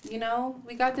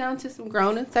 we got down to some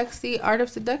grown and sexy art of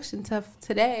seduction stuff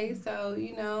today. So,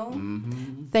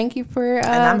 thank you for and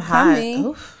I'm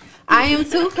coming. I am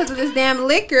too, because of this damn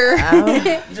liquor. Just call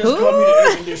me the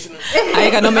air conditioner. I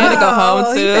ain't got no man to go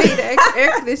home to.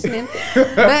 Air conditioning.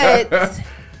 But,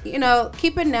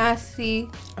 keep it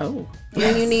nasty. Oh.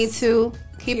 When you need to.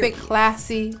 Keep it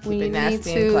classy when you need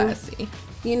to. Classy.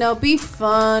 Be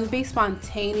fun. Be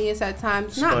spontaneous at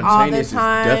times. Not all the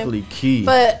time. Is definitely key.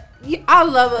 But I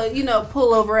love a,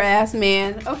 pullover ass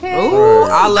man. Okay. Ooh,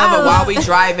 I love it while we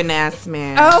driving ass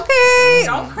man. Okay.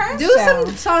 Don't crash. Do some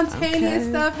spontaneous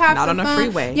stuff. Have Not some on fun. the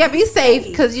freeway. Yeah, be safe,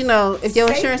 because if your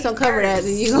insurance don't cover that,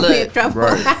 then you're gonna be in trouble.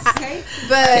 Right.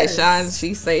 But Sean,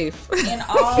 she's safe.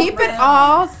 keep it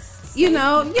all you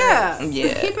know, yeah.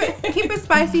 Yeah. Keep it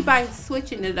spicy by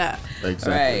switching it up.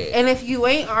 Exactly. Right. And if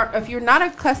you're not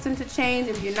accustomed to change,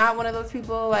 if you're not one of those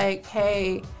people like,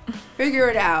 hey, figure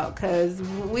it out, because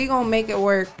we gonna make it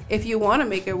work if you want to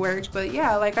make it work. But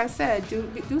yeah, like I said, do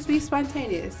be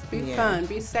spontaneous, be fun,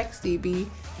 be sexy, be,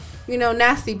 you know,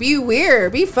 nasty, be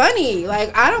weird, be funny.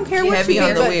 Like, I don't care Be what heavy you on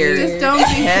do, the but weird. just don't be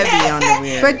Heavy on the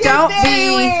weird. but don't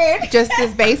be just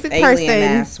this basic Alien person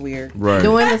ass weird. Right.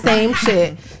 doing the same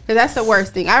shit. Cause that's the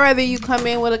worst thing. I'd rather you come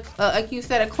in with a like you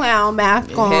said, a clown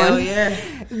mask on. Hell yeah.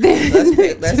 Than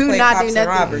Let's to play not cops do and nothing.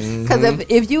 robbers. Cause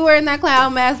if you were in that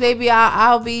clown mask, baby,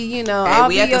 I'll be, you know, Hey, I'll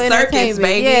we be at the your circus, entertainment.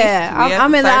 baby. Yeah, We at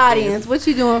I'm the in the circus. audience. What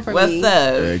you doing for What's me?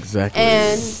 up? Exactly.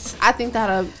 And I think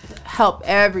that'll help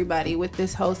everybody with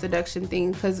this whole seduction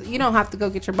thing, because you don't have to go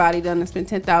get your body done and spend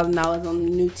 $10,000 on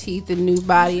new teeth and new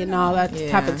body and all that type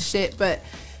Yeah. of shit. But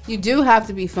you do have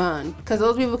to be fun, because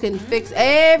those people can fix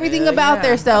everything Hell about yeah.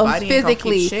 themselves Nobody ain't gonna keep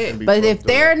physically. shit. But if fucked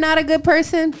they're up. not a good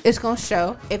person, it's gonna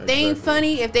show. If they ain't Exactly.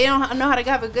 funny, if they don't know how to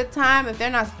have a good time, if they're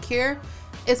not secure,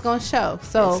 it's gonna show.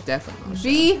 So It's definitely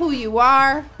be who you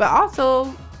are, but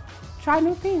also try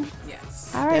new things.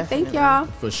 Yes. All right, thank Definitely. y'all.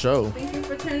 For sure. Thank you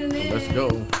for tuning in. Let's go.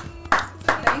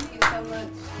 Thank you so much.